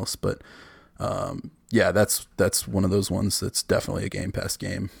anything else. But Yeah, that's one of those ones that's definitely a Game Pass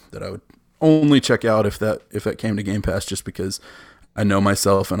game that I would only check out if that came to Game Pass, just because I know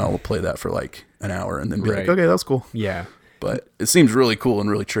myself and I'll play that for like an hour and then be like, okay, that's cool. Yeah. But it seems really cool and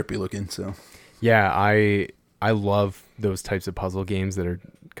really trippy looking. So yeah, I love those types of puzzle games that are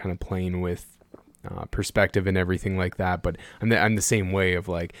kind of playing with perspective and everything like that. But I'm the same way of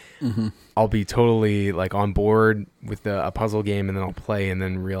like, I'll be totally like on board with a puzzle game, and then I'll play and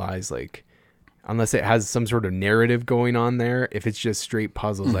then realize like, unless it has some sort of narrative going on there, if it's just straight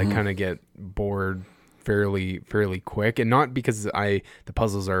puzzles, I kind of get bored fairly quick. And not because the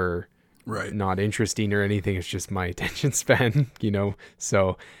puzzles are not interesting or anything. It's just my attention span,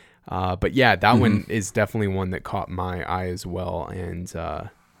 So, but yeah, that one is definitely one that caught my eye as well. And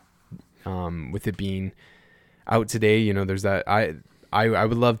with it being out today, there's that. I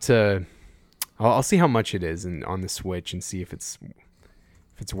would love to. I'll see how much it is on the Switch and see if it's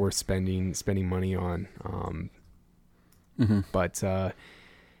worth spending money on. But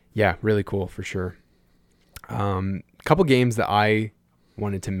yeah, really cool for sure. A couple games that I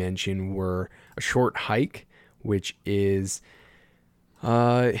wanted to mention were A Short Hike, which is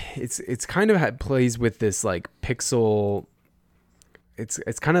it's kind of plays with this like pixel.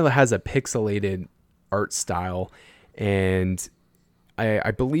 It's kind of has a pixelated art style, and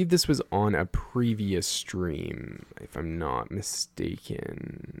I believe this was on a previous stream, if I'm not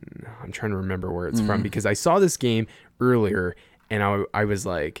mistaken. I'm trying to remember where it's from, because I saw this game earlier and I was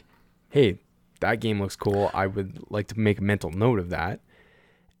like, hey, that game looks cool. I would like to make a mental note of that.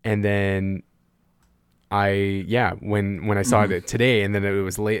 And then when I saw it today and then it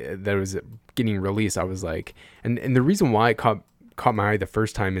was late, that it was getting released, I was like, and the reason why it caught my eye the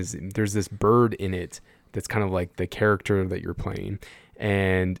first time is there's this bird in it that's kind of like the character that you're playing.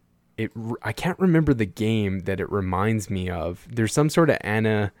 And I can't remember the game that it reminds me of. There's some sort of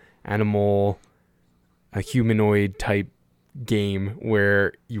animal, a humanoid type game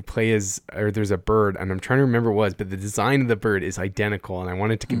where you play or there's a bird, and I'm trying to remember what it was, but the design of the bird is identical. And I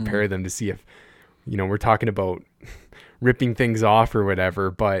wanted to compare them to see if, we're talking about ripping things off or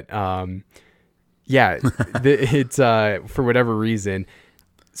whatever. But yeah, it's for whatever reason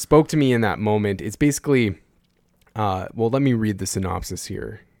spoke to me in that moment. It's basically, well, let me read the synopsis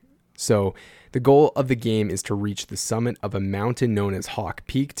here. So the goal of the game is to reach the summit of a mountain known as Hawk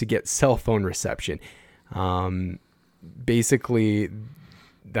Peak to get cell phone reception. Basically,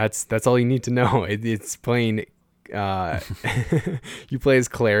 that's all you need to know. It's playing. You play as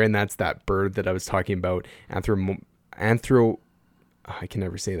Claire, and that's that bird that I was talking about. I can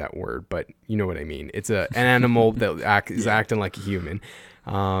never say that word, but you know what I mean. It's an animal that is acting like a human.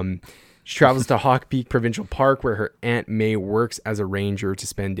 She travels to Hawk Peak Provincial Park, where her Aunt May works as a ranger to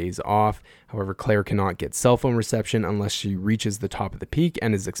spend days off. However, Claire cannot get cell phone reception unless she reaches the top of the peak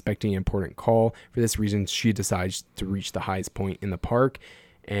and is expecting an important call. For this reason, she decides to reach the highest point in the park.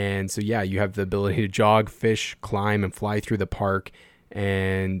 And so, yeah, you have the ability to jog, fish, climb, and fly through the park.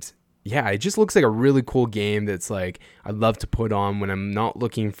 And yeah, it just looks like a really cool game that's like I'd love to put on when I'm not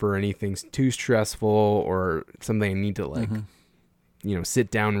looking for anything too stressful or something I need to like sit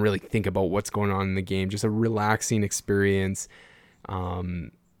down and really think about what's going on in the game. Just a relaxing experience.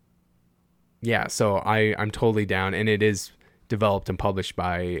 Yeah, so I'm totally down. And it is developed and published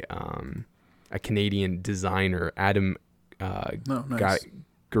by a Canadian designer, Adam nice.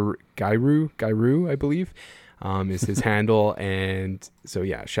 Gairu, I believe, is his handle. And so,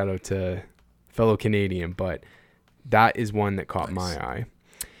 yeah, shout out to fellow Canadian. But that is one that caught my eye.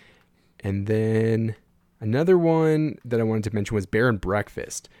 And then another one that I wanted to mention was Bear and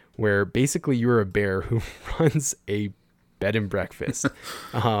Breakfast, where basically you're a bear who runs a bed and breakfast.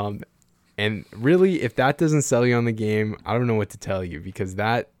 And really, if that doesn't sell you on the game, I don't know what to tell you, because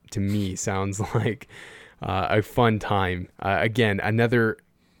that to me sounds like a fun time. Again, another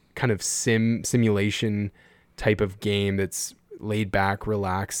kind of simulation type of game that's laid back,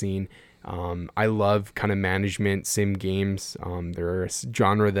 relaxing. I love kind of management sim games. They're a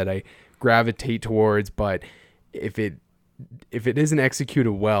genre that I gravitate towards, but if it isn't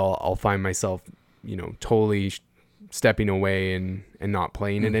executed well, I'll find myself totally stepping away and not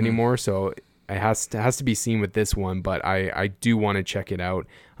playing it anymore. So it has to be seen with this one, but I do want to check it out.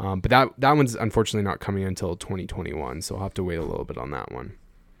 But that one's unfortunately not coming until 2021, so I'll have to wait a little bit on that one.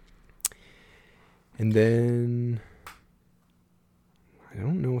 And then I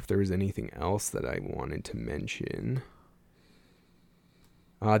don't know if there was anything else that I wanted to mention.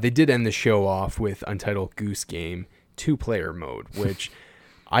 They did end the show off with Untitled Goose Game 2-player mode, which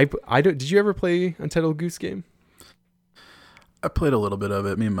I don't. Did you ever play Untitled Goose Game? I played a little bit of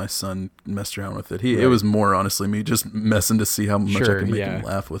it. Me and my son messed around with it. It was more honestly me just messing to see how much I can make him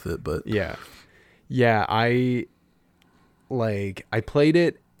laugh with it. But yeah, I played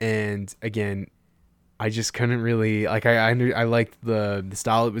it, and again, I just couldn't really like. I liked the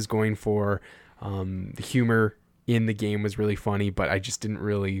style it was going for. The humor in the game was really funny, but I just didn't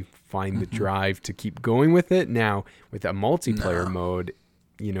really find the drive to keep going with it. Now with a multiplayer mode,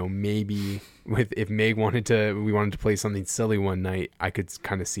 you know, maybe if Meg we wanted to play something silly one night, I could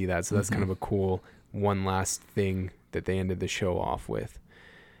kind of see that. So that's kind of a cool one last thing that they ended the show off with.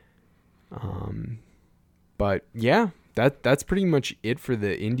 But yeah, that's pretty much it for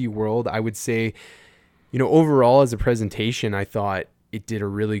the indie world. I would say, you know, overall as a presentation, I thought it did a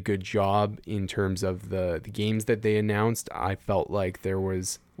really good job in terms of the games that they announced. I felt like there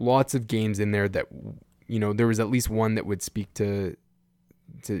was lots of games in there that, you know, there was at least one that would speak to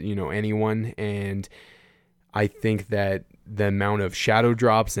you know, anyone. And I think that the amount of shadow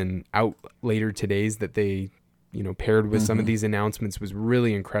drops and out later todays that they, you know, paired with some of these announcements was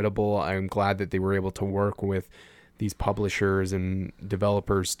really incredible. I'm glad that they were able to work with these publishers and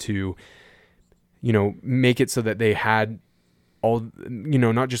developers to, you know, make it so that they had all, you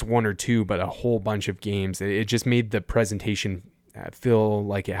know, not just one or two, but a whole bunch of games. It just made the presentation feel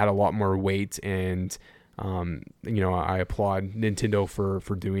like it had a lot more weight, and you know, I applaud Nintendo for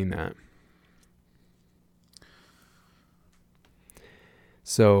doing that.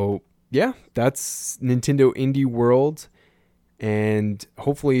 So yeah, that's Nintendo Indie World, and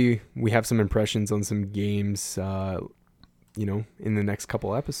hopefully we have some impressions on some games, you know, in the next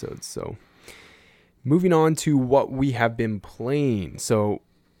couple episodes. So moving on to what we have been playing. So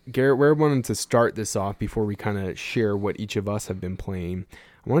Garrett, where I wanted to start this off before we kind of share what each of us have been playing,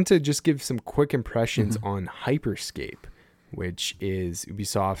 I wanted to just give some quick impressions on Hyperscape, which is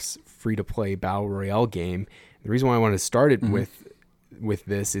Ubisoft's free-to-play battle royale game. The reason why I wanted to start it with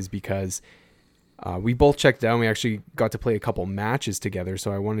this is because we both checked it out, and we actually got to play a couple matches together,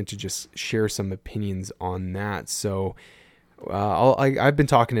 so I wanted to just share some opinions on that. So I've been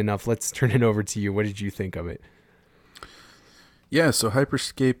talking enough. Let's turn it over to you. What did you think of it? Yeah, so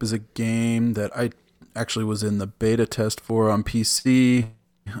Hyperscape is a game that I actually was in the beta test for on PC.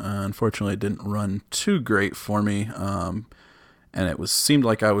 Unfortunately, it didn't run too great for me, and it seemed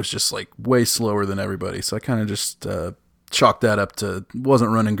like I was just like way slower than everybody. So I kind of just chalked that up to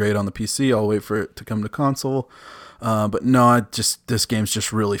wasn't running great on the PC. I'll wait for it to come to console. But no, this game's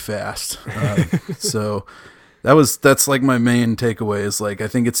just really fast. So that's like my main takeaway is like I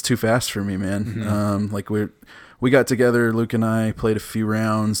think it's too fast for me, man. Like we got together, Luke and I played a few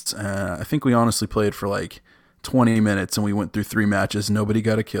rounds. I think we honestly played for like 20 minutes, and we went through 3 matches. Nobody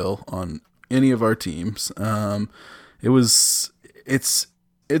got a kill on any of our teams.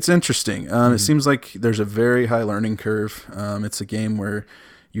 It's interesting. It seems like there's a very high learning curve. It's a game where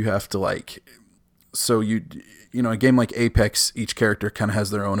you have to like, so you know, a game like Apex, each character kind of has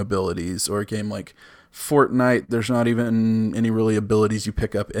their own abilities, or a game like Fortnite, there's not even any really abilities. You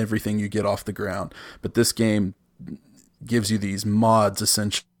pick up everything you get off the ground. But this game gives you these mods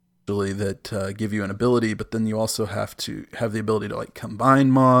essentially that give you an ability, but then you also have to have the ability to like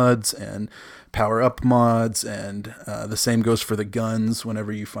combine mods and power up mods, and the same goes for the guns.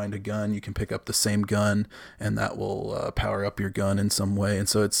 Whenever you find a gun, you can pick up the same gun, and that will power up your gun in some way. And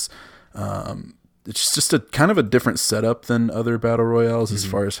so it's just a kind of a different setup than other battle royales as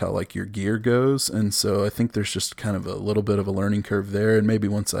far as how like your gear goes. And so I think there's just kind of a little bit of a learning curve there, and maybe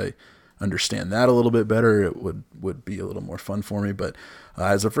once I understand that a little bit better, it would be a little more fun for me. But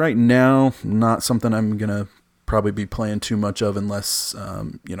as of right now, not something I'm gonna probably be playing too much of unless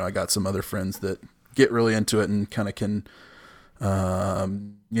you know, I got some other friends that get really into it and kind of can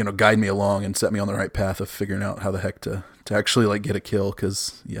you know, guide me along and set me on the right path of figuring out how the heck to actually like get a kill.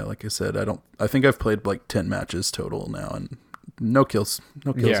 Because yeah, like I said, I think I've played like 10 matches total now, and no kills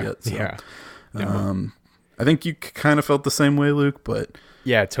yet. So, yeah. I think you kind of felt the same way, Luke, but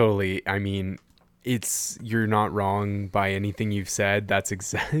yeah, totally. I mean, you're not wrong by anything you've said. That's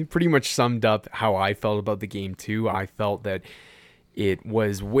exactly pretty much summed up how I felt about the game too. I felt that it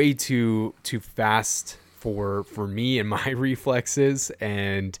was way too fast for me and my reflexes,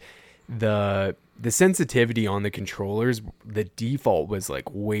 and the sensitivity on the controllers, the default was like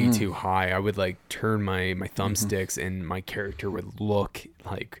way too high. I would like turn my thumbsticks and my character would look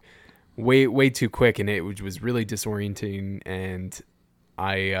like way too quick, and it was really disorienting, and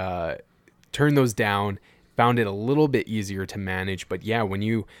I turned those down, found it a little bit easier to manage. But yeah, when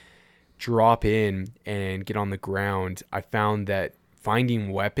you drop in and get on the ground, I found that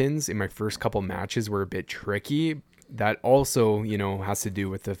finding weapons in my first couple matches were a bit tricky. That also, you know, has to do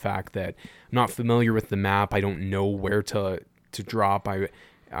with the fact that I'm not familiar with the map. I don't know where to to drop,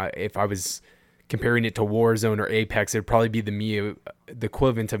 if I was comparing it to Warzone or Apex, it'd probably be the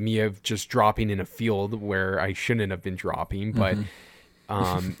equivalent of me of just dropping in a field where I shouldn't have been dropping. But,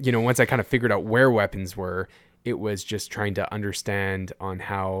 once I kind of figured out where weapons were, it was just trying to understand on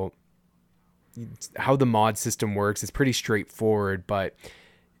how the mod system works. It's pretty straightforward, but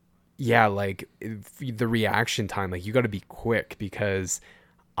yeah, like the reaction time, like you got to be quick, because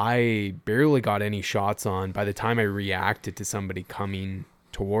I barely got any shots on. By the time I reacted to somebody coming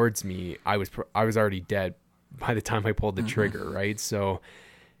towards me, I was already dead by the time I pulled the trigger, right? So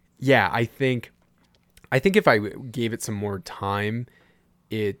yeah, I think if I gave it some more time,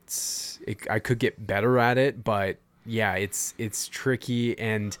 I could get better at it. But yeah, it's tricky.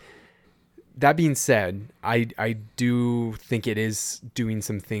 And that being said, I do think it is doing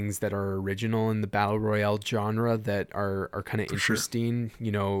some things that are original in the Battle Royale genre that are kind of interesting.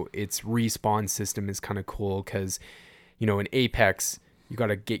 Sure. Its respawn system is kind of cool because, in Apex, you got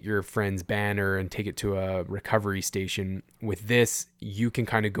to get your friend's banner and take it to a recovery station. With this, you can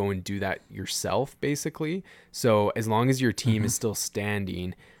kind of go and do that yourself, basically. So as long as your team is still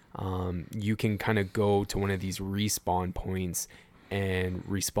standing, you can kind of go to one of these respawn points and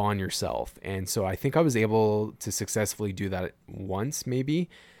respawn yourself. And so I think I was able to successfully do that once, maybe.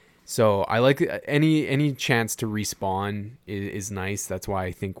 So I like any chance to respawn is nice. That's why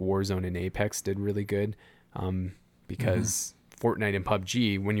I think Warzone and Apex did really good, because Fortnite and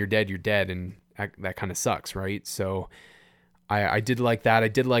PUBG, when you're dead, and that kind of sucks, right? So I did like that. I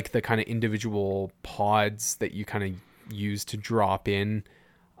did like the kind of individual pods that you kind of use to drop in.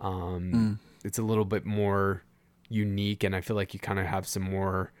 It's a little bit more unique, and I feel like you kind of have some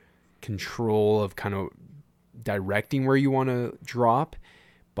more control of kind of directing where you want to drop,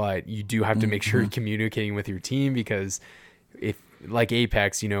 but you do have to make sure you're communicating with your team, because if, like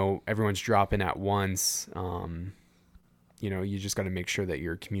Apex, everyone's dropping at once, you just got to make sure that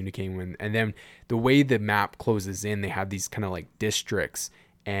you're communicating and then the way the map closes in, they have these kind of like districts,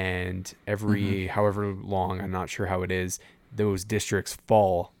 and every however long, I'm not sure how it is, those districts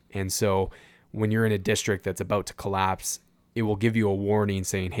fall. And so when you're in a district that's about to collapse, it will give you a warning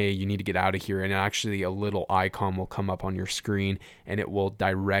saying, hey, you need to get out of here. And actually a little icon will come up on your screen, and it will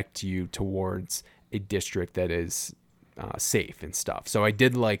direct you towards a district that is safe and stuff. So I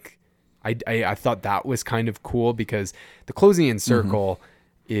did like, I thought that was kind of cool, because the closing in circle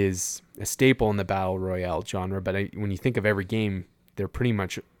is a staple in the Battle Royale genre. But when you think of every game, they're pretty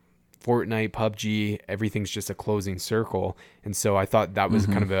much Fortnite, PUBG, everything's just a closing circle. And so I thought that was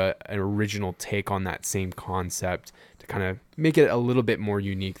kind of an original take on that same concept to kind of make it a little bit more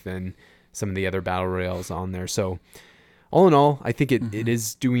unique than some of the other Battle Royales on there. So all in all, I think it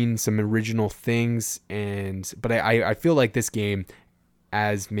is doing some original things. But I feel like this game,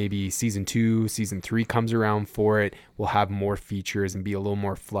 as maybe season 2, season 3 comes around for it, will have more features and be a little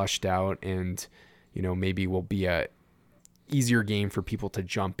more flushed out, and maybe will be a easier game for people to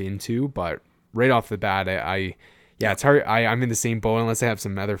jump into. But right off the bat, it's hard. I'm in the same boat. Unless I have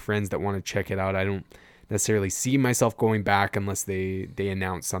some other friends that want to check it out, I don't necessarily see myself going back unless they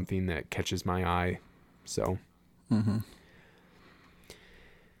announce something that catches my eye. So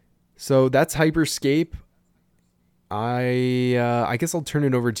so that's Hyperscape. I guess I'll turn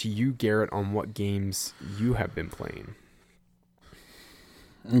it over to you, Garrett, on what games you have been playing.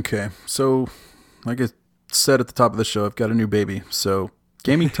 Okay, so like I said at the top of the show, I've got a new baby, so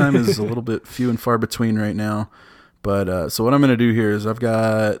gaming time is a little bit few and far between right now. But so what I'm going to do here is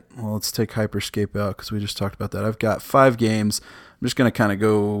let's take Hyperscape out because we just talked about that. I've got 5 games. I'm just going to kind of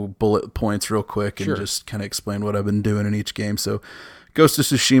go bullet points real quick and just kind of explain what I've been doing in each game. So Ghost of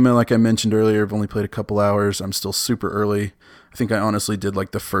Tsushima, like I mentioned earlier, I've only played a couple hours. I'm still super early. I think I honestly did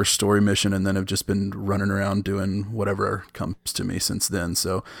like the first story mission and then have just been running around doing whatever comes to me since then.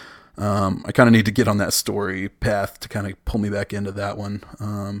 So I kind of need to get on that story path to kind of pull me back into that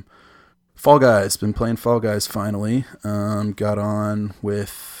one. Fall Guys, been playing Fall Guys finally. Got on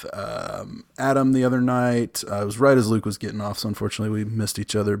with Adam the other night. I was right as Luke was getting off, so unfortunately we missed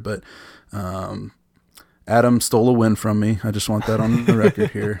each other, but Adam stole a win from me. I just want that on the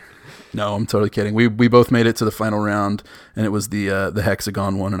record here. No, I'm totally kidding. We both made it to the final round, and it was the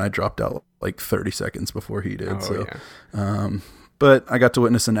hexagon one, and I dropped out like 30 seconds before he did. But I got to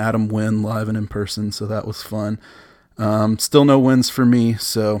witness an Adam win live and in person, so that was fun. Still no wins for me,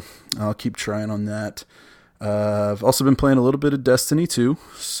 so I'll keep trying on that. I've also been playing a little bit of Destiny 2.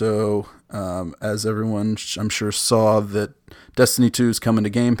 So as everyone, I'm sure, saw that Destiny 2 is coming to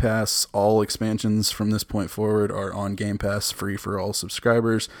Game Pass. All expansions from this point forward are on Game Pass, free for all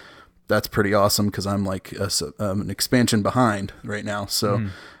subscribers. That's pretty awesome because I'm like an expansion behind right now. So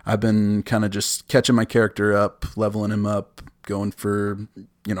I've been kind of just catching my character up, leveling him up, going for,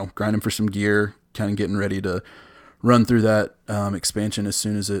 grinding for some gear, kind of getting ready to run through that expansion as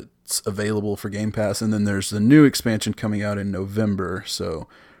soon as it's available for Game Pass. And then there's the new expansion coming out in November. So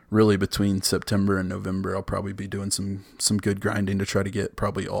really between September and November, I'll probably be doing some good grinding to try to get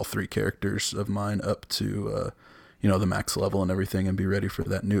probably all 3 characters of mine up to, the max level and everything, and be ready for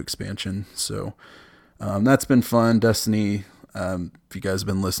that new expansion. So that's been fun. Destiny, if you guys have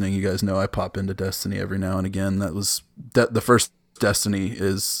been listening, you guys know I pop into Destiny every now and again. The first Destiny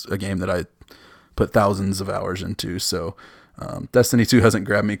is a game that I put thousands of hours into. So Destiny 2 hasn't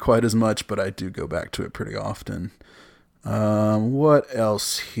grabbed me quite as much, but I do go back to it pretty often. What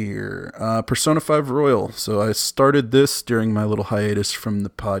else here? Persona 5 Royal. So I started this during my little hiatus from the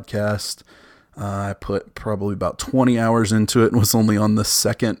podcast. I put probably about 20 hours into it and was only on the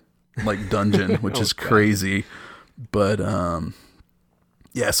second dungeon, which is crazy. But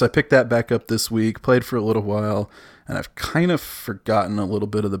so I picked that back up this week, played for a little while, and I've kind of forgotten a little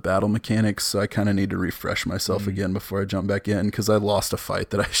bit of the battle mechanics, so I kind of need to refresh myself again before I jump back in, because I lost a fight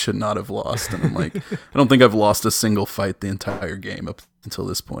that I should not have lost. And I'm like, I don't think I've lost a single fight the entire game up until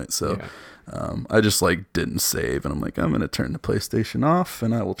this point. So I just didn't save, and I'm like, I'm going to turn the PlayStation off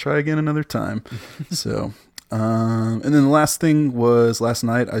and I will try again another time. So, and then the last thing was last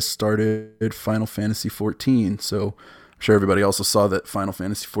night I started Final Fantasy 14. So I'm sure everybody also saw that Final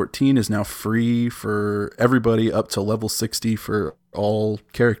Fantasy 14 is now free for everybody up to level 60 for all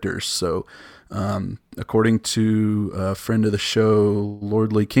characters. So, according to a friend of the show,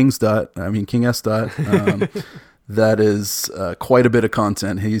 Lordly King S. That is quite a bit of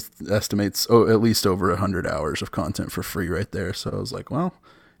content. He estimates at least over 100 hours of content for free right there. So I was like, well,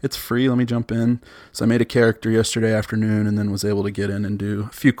 it's free. Let me jump in. So I made a character yesterday afternoon, and then was able to get in and do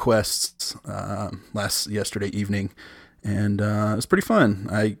a few quests yesterday evening. And it was pretty fun.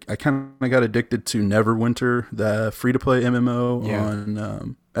 I kind of got addicted to Neverwinter, the free-to-play MMO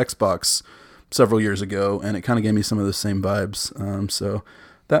on Xbox several years ago, and it kind of gave me some of the same vibes. So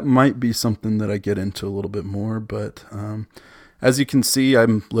that might be something that I get into a little bit more. But as you can see,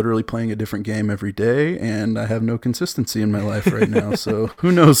 I'm literally playing a different game every day, and I have no consistency in my life right now. So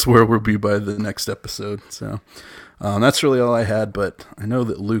who knows where we'll be by the next episode. So that's really all I had, but I know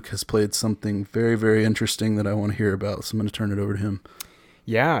that Luke has played something very, very interesting that I want to hear about, so I'm going to turn it over to him.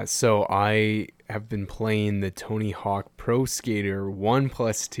 Yeah, so I have been playing the Tony Hawk Pro Skater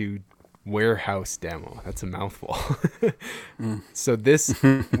 1+2 warehouse demo. That's a mouthful. So this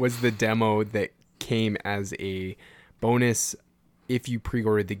was the demo that came as a bonus if you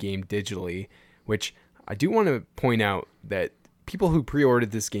pre-ordered the game digitally, which I do want to point out that people who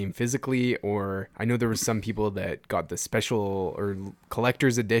pre-ordered this game physically, or I know there was some people that got the special or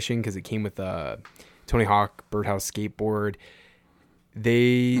collector's edition because it came with a Tony Hawk Birdhouse skateboard,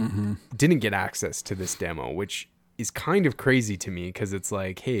 they didn't get access to this demo, which is kind of crazy to me, because it's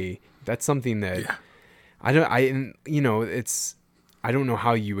like, hey, that's something that I don't know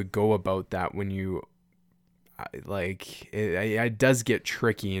how you would go about that when you it does get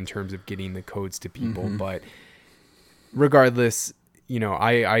tricky in terms of getting the codes to people. But regardless,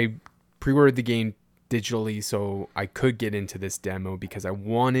 I pre-ordered the game digitally so I could get into this demo because I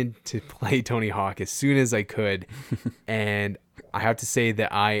wanted to play Tony Hawk as soon as I could. And I have to say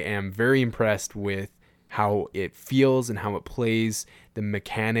that I am very impressed with how it feels and how it plays. The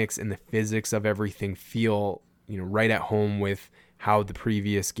mechanics and the physics of everything feel, right at home with how the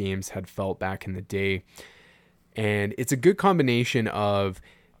previous games had felt back in the day. And it's a good combination of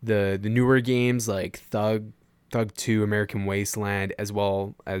the newer games like Thug 2, American Wasteland, as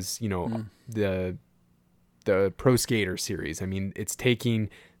well as, the Pro Skater series. I mean, it's taking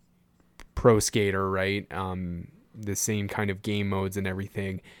Pro Skater, right? The same kind of game modes and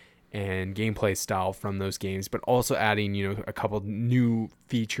everything and gameplay style from those games, but also adding, a couple new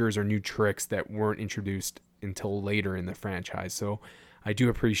features or new tricks that weren't introduced until later in the franchise. So I do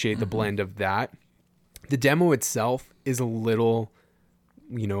appreciate the blend of that. The demo itself is a little,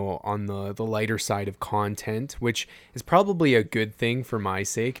 on the lighter side of content, which is probably a good thing for my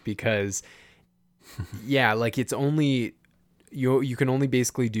sake, because it's only, you can only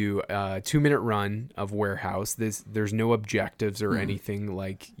basically do a 2-minute run of warehouse. There's no objectives or anything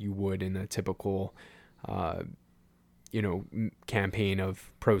like you would in a typical, campaign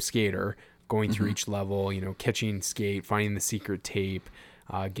of Pro Skater, going through each level, catching skate, finding the secret tape,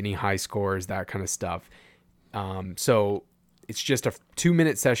 getting high scores, that kind of stuff. So it's just a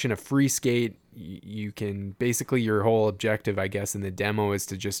 2-minute session of free skate. You can basically, your whole objective, I guess, in the demo is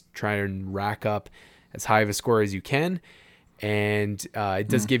to just try and rack up as high of a score as you can. And it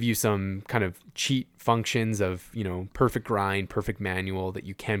does give you some kind of cheat functions of, perfect grind, perfect manual that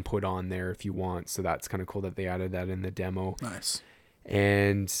you can put on there if you want. So that's kind of cool that they added that in the demo. Nice.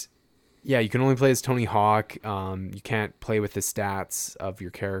 And yeah, you can only play as Tony Hawk. You can't play with the stats of your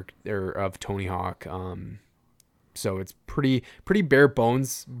character of Tony Hawk. So it's pretty bare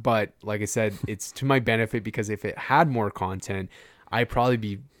bones. But like I said, it's to my benefit, because if it had more content, I'd probably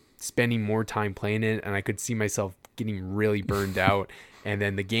be spending more time playing it, and I could see myself getting really burned out. And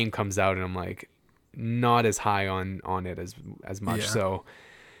then the game comes out and I'm like not as high on it as much. Yeah. So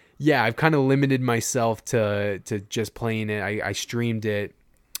yeah, I've kind of limited myself to just playing it. I streamed it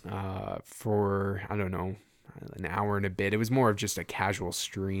for, I don't know, an hour and a bit. It was more of just a casual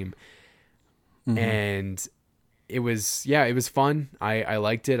stream. And it was fun. I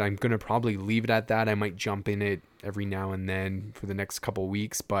liked it. I'm going to probably leave it at that. I might jump in it every now and then for the next couple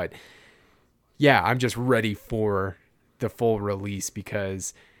weeks, but yeah, I'm just ready for the full release,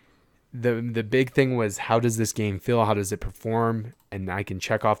 because the big thing was, how does this game feel? How does it perform? And I can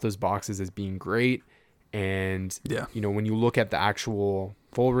check off those boxes as being great. And Yeah. when you look at the actual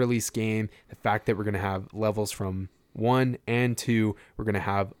full release game, the fact that we're going to have levels from 1 and 2, we're going to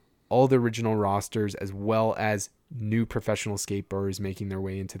have all the original rosters, as well as new professional skateboarders making their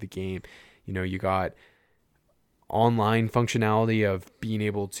way into the game. You got online functionality of being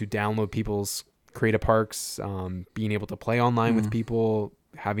able to download people's create a parks, being able to play online with people,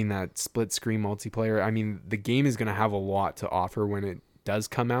 having that split screen multiplayer. I mean, the game is going to have a lot to offer when it does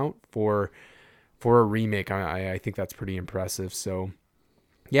come out for a remake. I think that's pretty impressive. So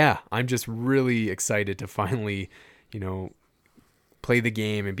yeah, I'm just really excited to finally, play the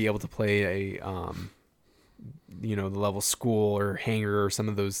game and be able to play the level School or Hangar, or some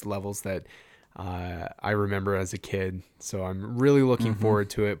of those levels that I remember as a kid. So I'm really looking forward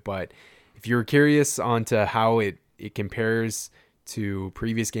to it. But if you're curious onto how it compares to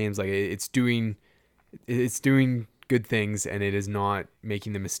previous games, like it's doing good things, and it is not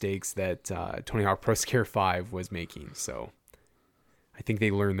making the mistakes that Tony Hawk Pro Skater 5 was making. So I think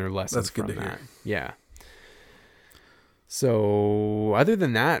they learned their lessons. That's good from to hear. Yeah. So other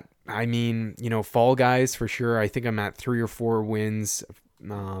than that, I mean, Fall Guys for sure. I think I'm at 3 or 4 wins.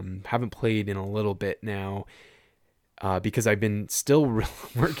 Haven't played in a little bit now. Because I've been still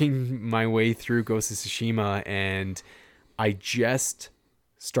working my way through Ghost of Tsushima, and I just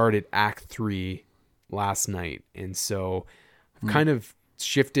started Act 3 last night. And so I've kind of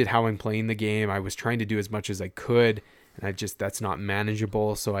shifted how I'm playing the game. I was trying to do as much as I could, and that's not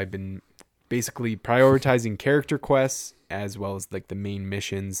manageable. So I've been basically prioritizing character quests as well as like the main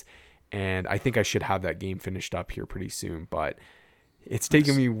missions. And I think I should have that game finished up here pretty soon, but it's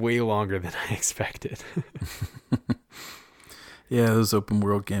taken me way longer than I expected. Yeah, those open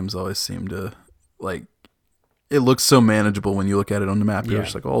world games always seem to, like, it looks so manageable when you look at it on the map. You're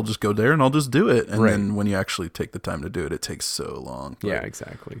just like, oh, I'll just go there and I'll just do it. And then when you actually take the time to do it, it takes so long. But yeah,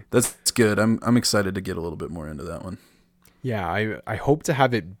 exactly. That's good. I'm excited to get a little bit more into that one. Yeah, I hope to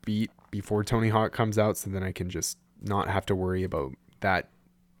have it beat before Tony Hawk comes out, so then I can just not have to worry about that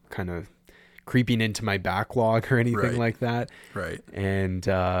kind of creeping into my backlog or anything like that. Right. And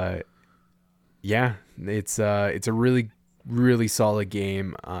yeah, it's a really, really solid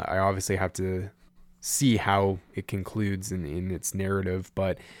game. I obviously have to see how it concludes in its narrative,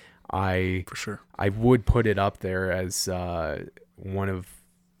 but For sure. I would put it up there as one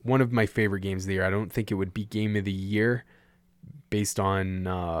of my favorite games of the year. I don't think it would be game of the year based on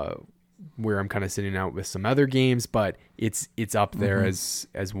where I'm kind of sitting out with some other games, but it's up there as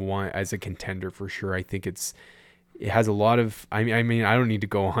a contender for sure. I think it has a lot of, I mean, I don't need to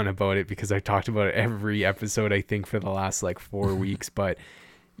go on about it because I talked about it every episode, I think, for the last like 4 weeks, but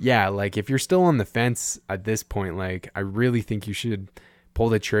yeah, like if you're still on the fence at this point, like I really think you should pull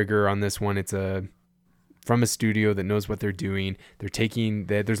the trigger on this one. It's from a studio that knows what they're doing.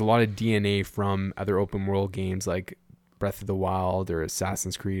 There's a lot of DNA from other open world games like Breath of the Wild or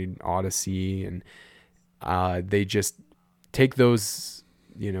Assassin's Creed Odyssey, and they just take those,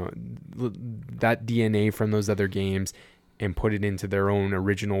 that DNA from those other games and put it into their own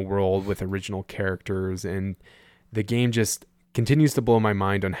original world with original characters, and the game just continues to blow my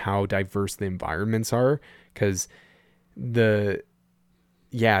mind on how diverse the environments are, because I'm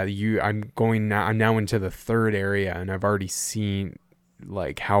now into the third area, and I've already seen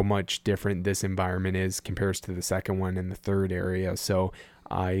like how much different this environment is compares to the second one and the third area. So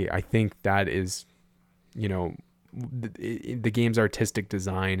I think that is, the game's artistic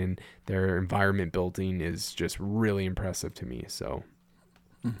design and their environment building is just really impressive to me. So,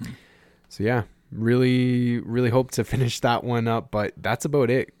 so yeah, really, really hope to finish that one up, but that's about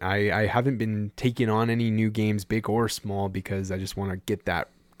it. I haven't been taking on any new games, big or small, because I just want to get that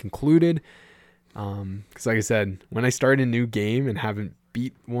concluded. Because like I said, when I start a new game and haven't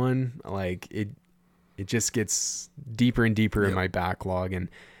beat one, like it just gets deeper and deeper in my backlog, and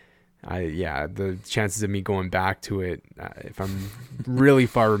the chances of me going back to it, if I'm really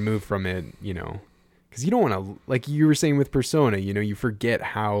far removed from it, because you don't want to, like you were saying with Persona, you forget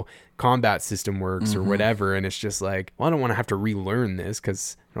how combat system works or whatever, and it's just like, well, I don't want to have to relearn this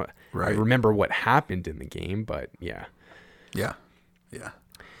because I remember what happened in the game, but yeah.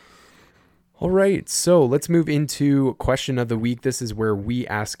 All right, so let's move into question of the week. This is where we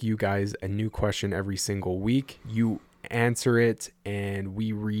ask you guys a new question every single week. You answer it, and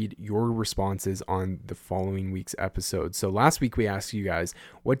we read your responses on the following week's episode. So last week we asked you guys,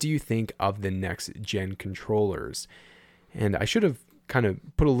 what do you think of the next gen controllers? And I should have kind of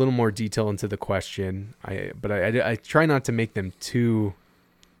put a little more detail into the question. But I try not to make them too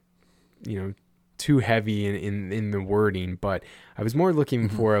heavy in the wording, but I was more looking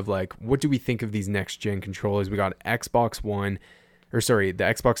for of like, what do we think of these next gen controllers? We got the Xbox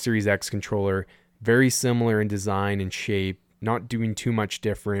Series X controller, very similar in design and shape, not doing too much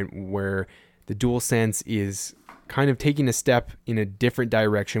different, where the DualSense is kind of taking a step in a different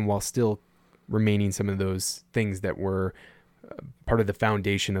direction while still remaining some of those things that were part of the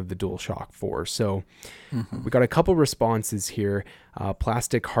foundation of the DualShock 4. So we got a couple responses here.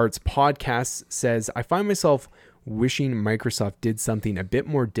 Plastic Hearts Podcast says, I find myself wishing Microsoft did something a bit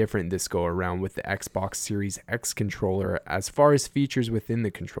more different this go around with the Xbox Series X controller as far as features within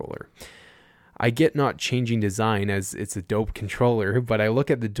the controller. I get not changing design as it's a dope controller, but I look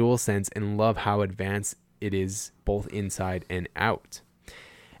at the DualSense and love how advanced it is both inside and out.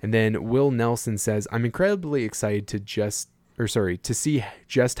 And then Will Nelson says, I'm incredibly excited to see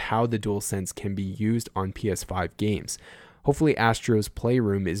just how the DualSense can be used on PS5 games. Hopefully Astro's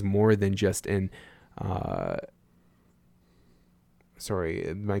Playroom is more than just an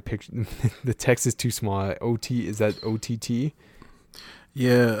my picture the text is too small. Is that OTT?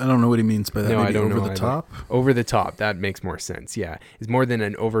 Yeah, I don't know what he means by that. No, Maybe I don't know. Over the top? Over the top. That makes more sense. Yeah. It's more than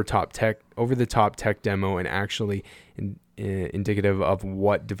an over the top tech demo, and actually indicative of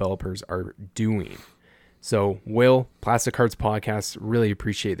what developers are doing. So, Will, Plastic Hearts Podcast, really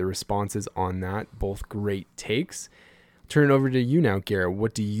appreciate the responses on that. Both great takes. Turn it over to you now, Garrett.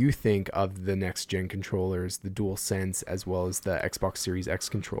 What do you think of the next gen controllers, the DualSense, as well as the Xbox Series X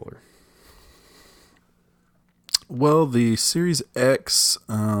controller? Well, the Series X,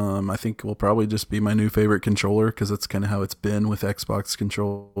 I think will probably just be my new favorite controller, because that's kind of how it's been with Xbox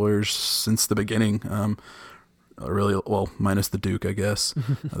controllers since the beginning. Really, well, minus the Duke, I guess.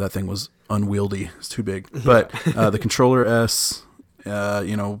 That thing was unwieldy. It's too big. But the controller S,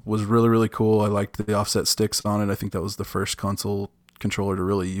 was really, really cool. I liked the offset sticks on it. I think that was the first console controller to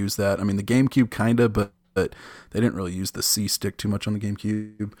really use that. I mean, the GameCube kind of, but they didn't really use the C stick too much on the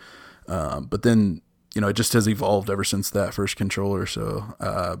GameCube. But then, it just has evolved ever since that first controller. So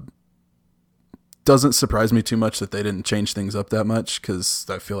doesn't surprise me too much that they didn't change things up that much, because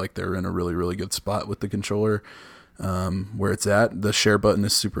I feel like they're in a really, really good spot with the controller where it's at. The share button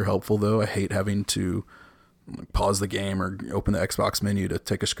is super helpful, though. I hate having to pause the game or open the Xbox menu to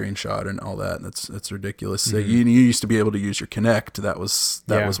take a screenshot and all that. That's ridiculous. So you used to be able to use your Kinect. That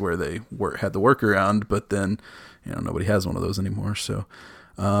was where they had the workaround, but then nobody has one of those anymore. So.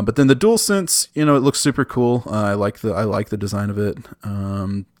 But then the DualSense, it looks super cool. I like the design of it.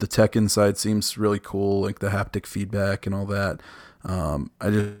 The tech inside seems really cool, like the haptic feedback and all that.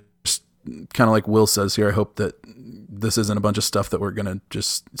 I just kind of like Will says here, I hope that this isn't a bunch of stuff that we're going to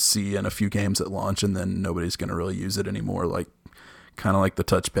just see in a few games at launch and then nobody's going to really use it anymore. Like kind of like the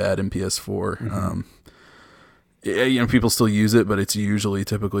touchpad in PS4. People still use it, but it's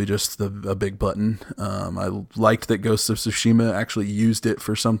typically just a big button. I liked that Ghost of Tsushima actually used it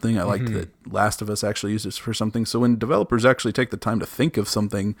for something. I liked that Last of Us actually used it for something. So when developers actually take the time to think of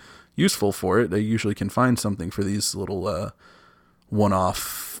something useful for it, they usually can find something for these little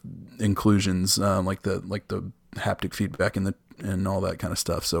one-off inclusions, like the haptic feedback and all that kind of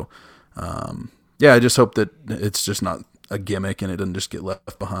stuff. So I just hope that it's just not a gimmick and it doesn't just get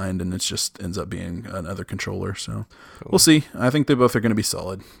left behind and it just ends up being another controller. So We'll see. I think they both are going to be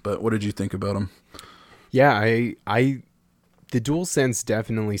solid, but what did you think about them? Yeah, the DualSense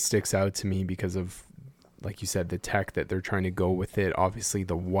definitely sticks out to me because of, like you said, the tech that they're trying to go with it. Obviously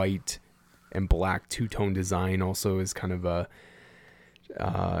the white and black two-tone design also is kind of a,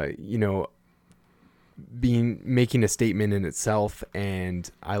 making a statement in itself.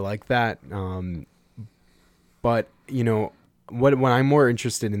 And I like that. But, what I'm more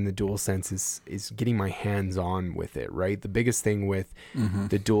interested in the DualSense is getting my hands on with it, right? The biggest thing with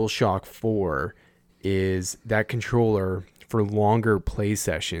the DualShock 4 is that controller for longer play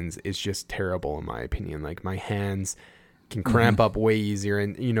sessions is just terrible in my opinion. Like my hands can cramp up way easier,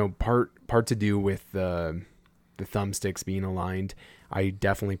 and you know, part to do with the thumbsticks being aligned. I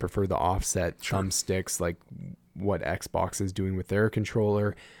definitely prefer the offset thumbsticks, like what Xbox is doing with their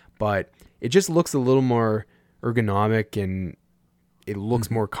controller, but it just looks a little more ergonomic and it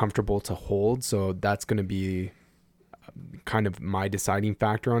looks more comfortable to hold. So that's going to be kind of my deciding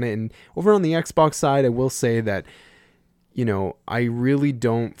factor on it. And over on the Xbox side, I will say that, you know, I really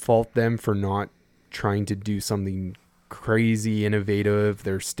don't fault them for not trying to do something crazy innovative.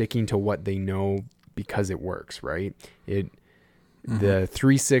 They're sticking to what they know because it works, right? The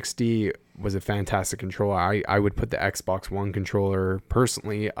 360 was a fantastic controller. I would put the Xbox One controller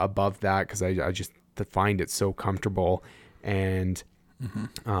personally above that because I just find it so comfortable, and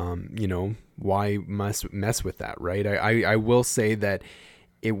you know, why mess with that, right? I will say that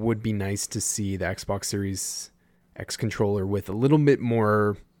it would be nice to see the Xbox Series X controller with a little bit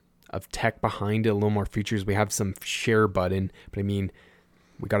more of tech behind it, a little more features. We have some share button, but I mean,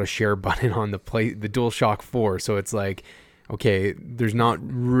 we got a share button on the DualShock 4, so it's like, okay, there's not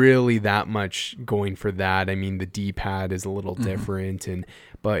really that much going for that. I mean, the D-pad is a little different,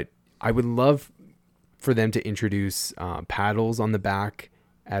 but I would love for them to introduce paddles on the back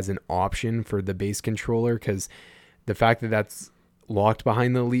as an option for the base controller, because the fact that that's locked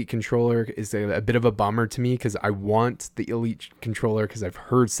behind the Elite controller is a bit of a bummer to me, because I want the Elite controller because I've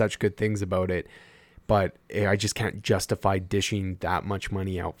heard such good things about it, but I just can't justify dishing that much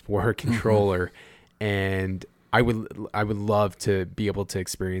money out for a controller. And I would love to be able to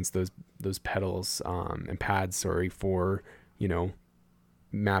experience those pedals and pads, for, you know,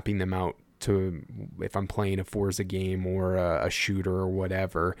 mapping them out to if I'm playing a Forza game or a shooter or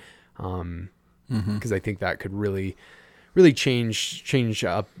whatever, because I think that could really change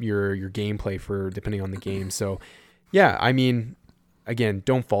up your gameplay for depending on the game. So yeah, I mean, again,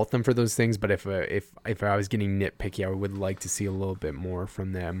 don't fault them for those things, but if I was getting nitpicky, I would like to see a little bit more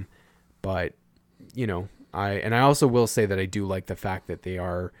from them. But you know, I also will say that I do like the fact that they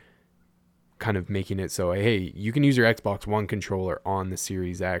are kind of making it so, hey, you can use your Xbox One controller on the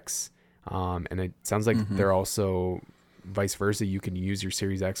Series X. And it sounds like they're also vice versa. You can use your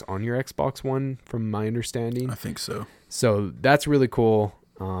Series X on your Xbox One, from my understanding. I think so. So that's really cool.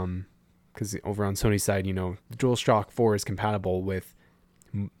 Because over on Sony's side, you know, the DualShock 4 is compatible with,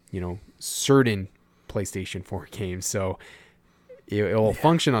 you know, certain PlayStation 4 games. So it will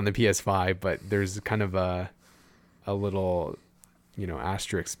function on the PS5, but there's kind of a little, you know,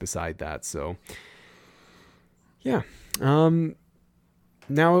 asterisk beside that. So yeah. Now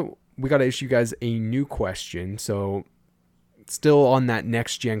we got to issue you guys a new question. So still on that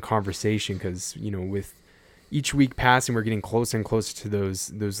next gen conversation, because, you know, with each week passing, we're getting closer and closer to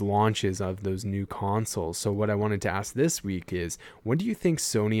those launches of those new consoles. So what I wanted to ask this week is, when do you think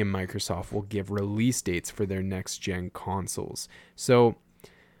Sony and Microsoft will give release dates for their next gen consoles? So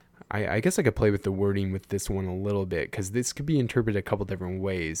I guess I could play with the wording with this one a little bit, because this could be interpreted a couple different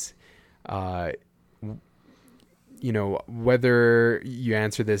ways. You know, whether you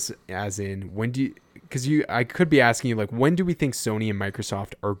answer this as in I could be asking you, like, when do we think Sony and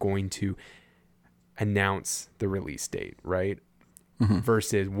Microsoft are going to announce the release date, right?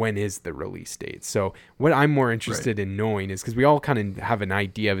 Versus when is the release date. So what I'm more interested in knowing is, because we all kind of have an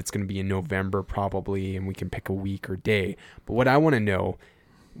idea of it's going to be in November probably, and we can pick a week or day. But what I want to know,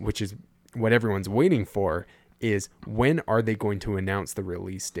 which is what everyone's waiting for, is when are they going to announce the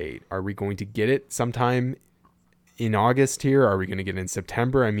release date? Are we going to get it sometime in August here? Are we going to get it in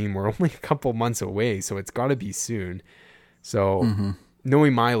September? I mean, we're only a couple months away, so it's got to be soon. So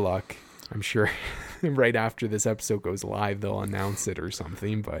knowing my luck, I'm sure right after this episode goes live, they'll announce it or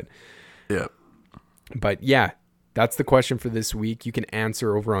something. But yeah, that's the question for this week. You can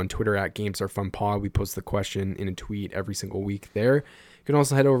answer over on Twitter at GamesAreFunPod. We post the question in a tweet every single week there. You can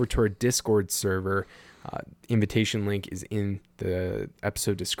also head over to our Discord server. Invitation link is in the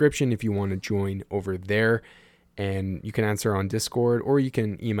episode description if you want to join over there. And you can answer on Discord, or you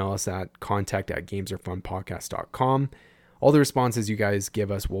can email us at contact@gamesarefunpodcast.com. All the responses you guys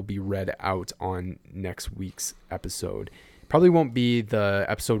give us will be read out on next week's episode. Probably won't be the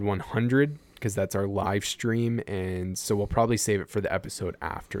episode 100, because that's our live stream, and so we'll probably save it for the episode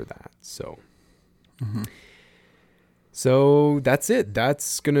after that. So that's it.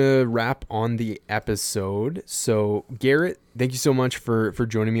 That's gonna wrap on the episode. So Garrett, thank you so much for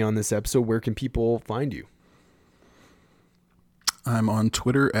joining me on this episode. Where can people find you? I'm on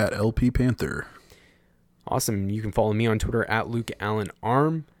Twitter at LP Panther. Awesome. You can follow me on Twitter at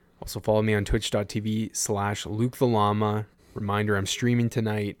LukeAllenArm. Also follow me on twitch.tv/LukeTheLllama. Reminder, I'm streaming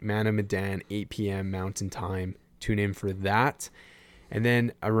tonight, Man of Medan, 8 p.m. Mountain Time. Tune in for that. And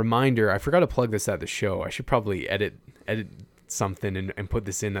then a reminder, I forgot to plug this at the show. I should probably edit something and put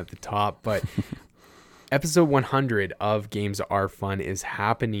this in at the top. But episode 100 of Games Are Fun is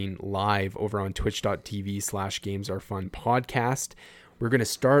happening live over on twitch.tv/GamesAreFunPodcast. We're going to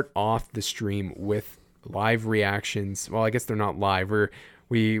start off the stream with live reactions. Well, I guess they're not live.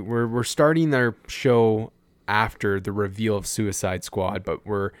 We're starting our show after the reveal of Suicide Squad, but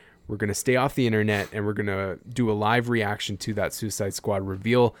we're going to stay off the internet and we're going to do a live reaction to that Suicide Squad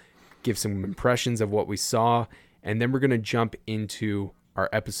reveal, give some impressions of what we saw, and then we're going to jump into our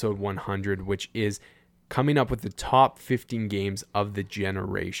episode 100, which is coming up with the top 15 games of the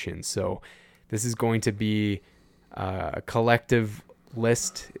generation. So this is going to be a collective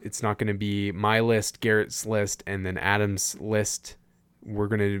list. It's not going to be my list, Garrett's list, and then Adam's list. We're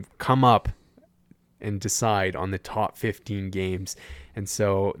going to come up and decide on the top 15 games. And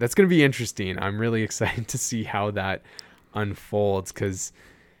so that's going to be interesting. I'm really excited to see how that unfolds, because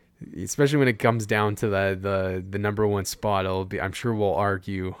especially when it comes down to the number one spot, I'm sure we'll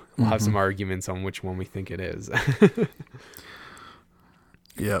have some arguments on which one we think it is.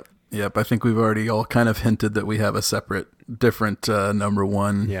 Yep. I think we've already all kind of hinted that we have a different number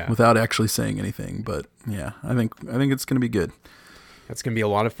one without actually saying anything. But yeah, I think it's going to be good. That's going to be a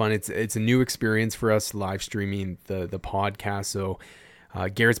lot of fun. It's a new experience for us, live streaming the podcast. So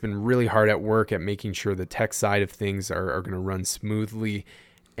Garrett's been really hard at work at making sure the tech side of things are going to run smoothly.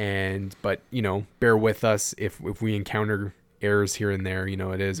 But bear with us if we encounter errors here and there.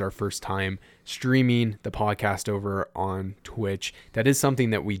 It is our first time streaming the podcast over on Twitch. That is something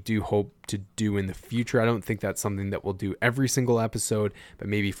that we do hope to do in the future. I don't think that's something that we'll do every single episode, but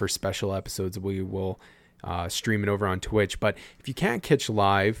maybe for special episodes we will stream it over on Twitch. But if you can't catch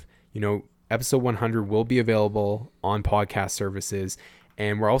live, episode 100 will be available on podcast services,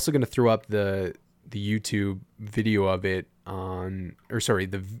 and we're also going to throw up the YouTube video of it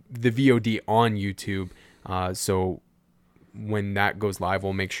the VOD on YouTube. So when that goes live,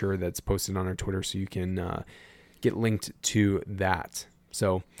 we'll make sure that's posted on our Twitter so you can get linked to that.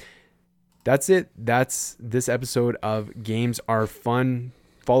 So that's it. That's this episode of Games Are Fun.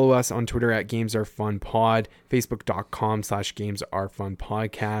 Follow us on Twitter at GamesAreFunPod,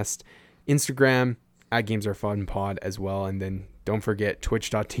 Facebook.com/GamesAreFunPodcast, Instagram at GamesAreFunPod as well. And then don't forget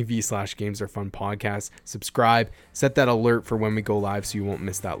Twitch.tv/GamesAreFunPodcast. Subscribe, set that alert for when we go live so you won't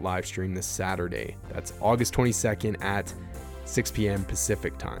miss that live stream this Saturday. That's August 22nd at 6 p.m.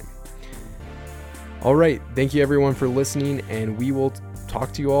 Pacific time. All right. Thank you everyone for listening, and we will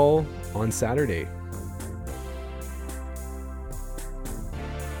talk to you all on Saturday.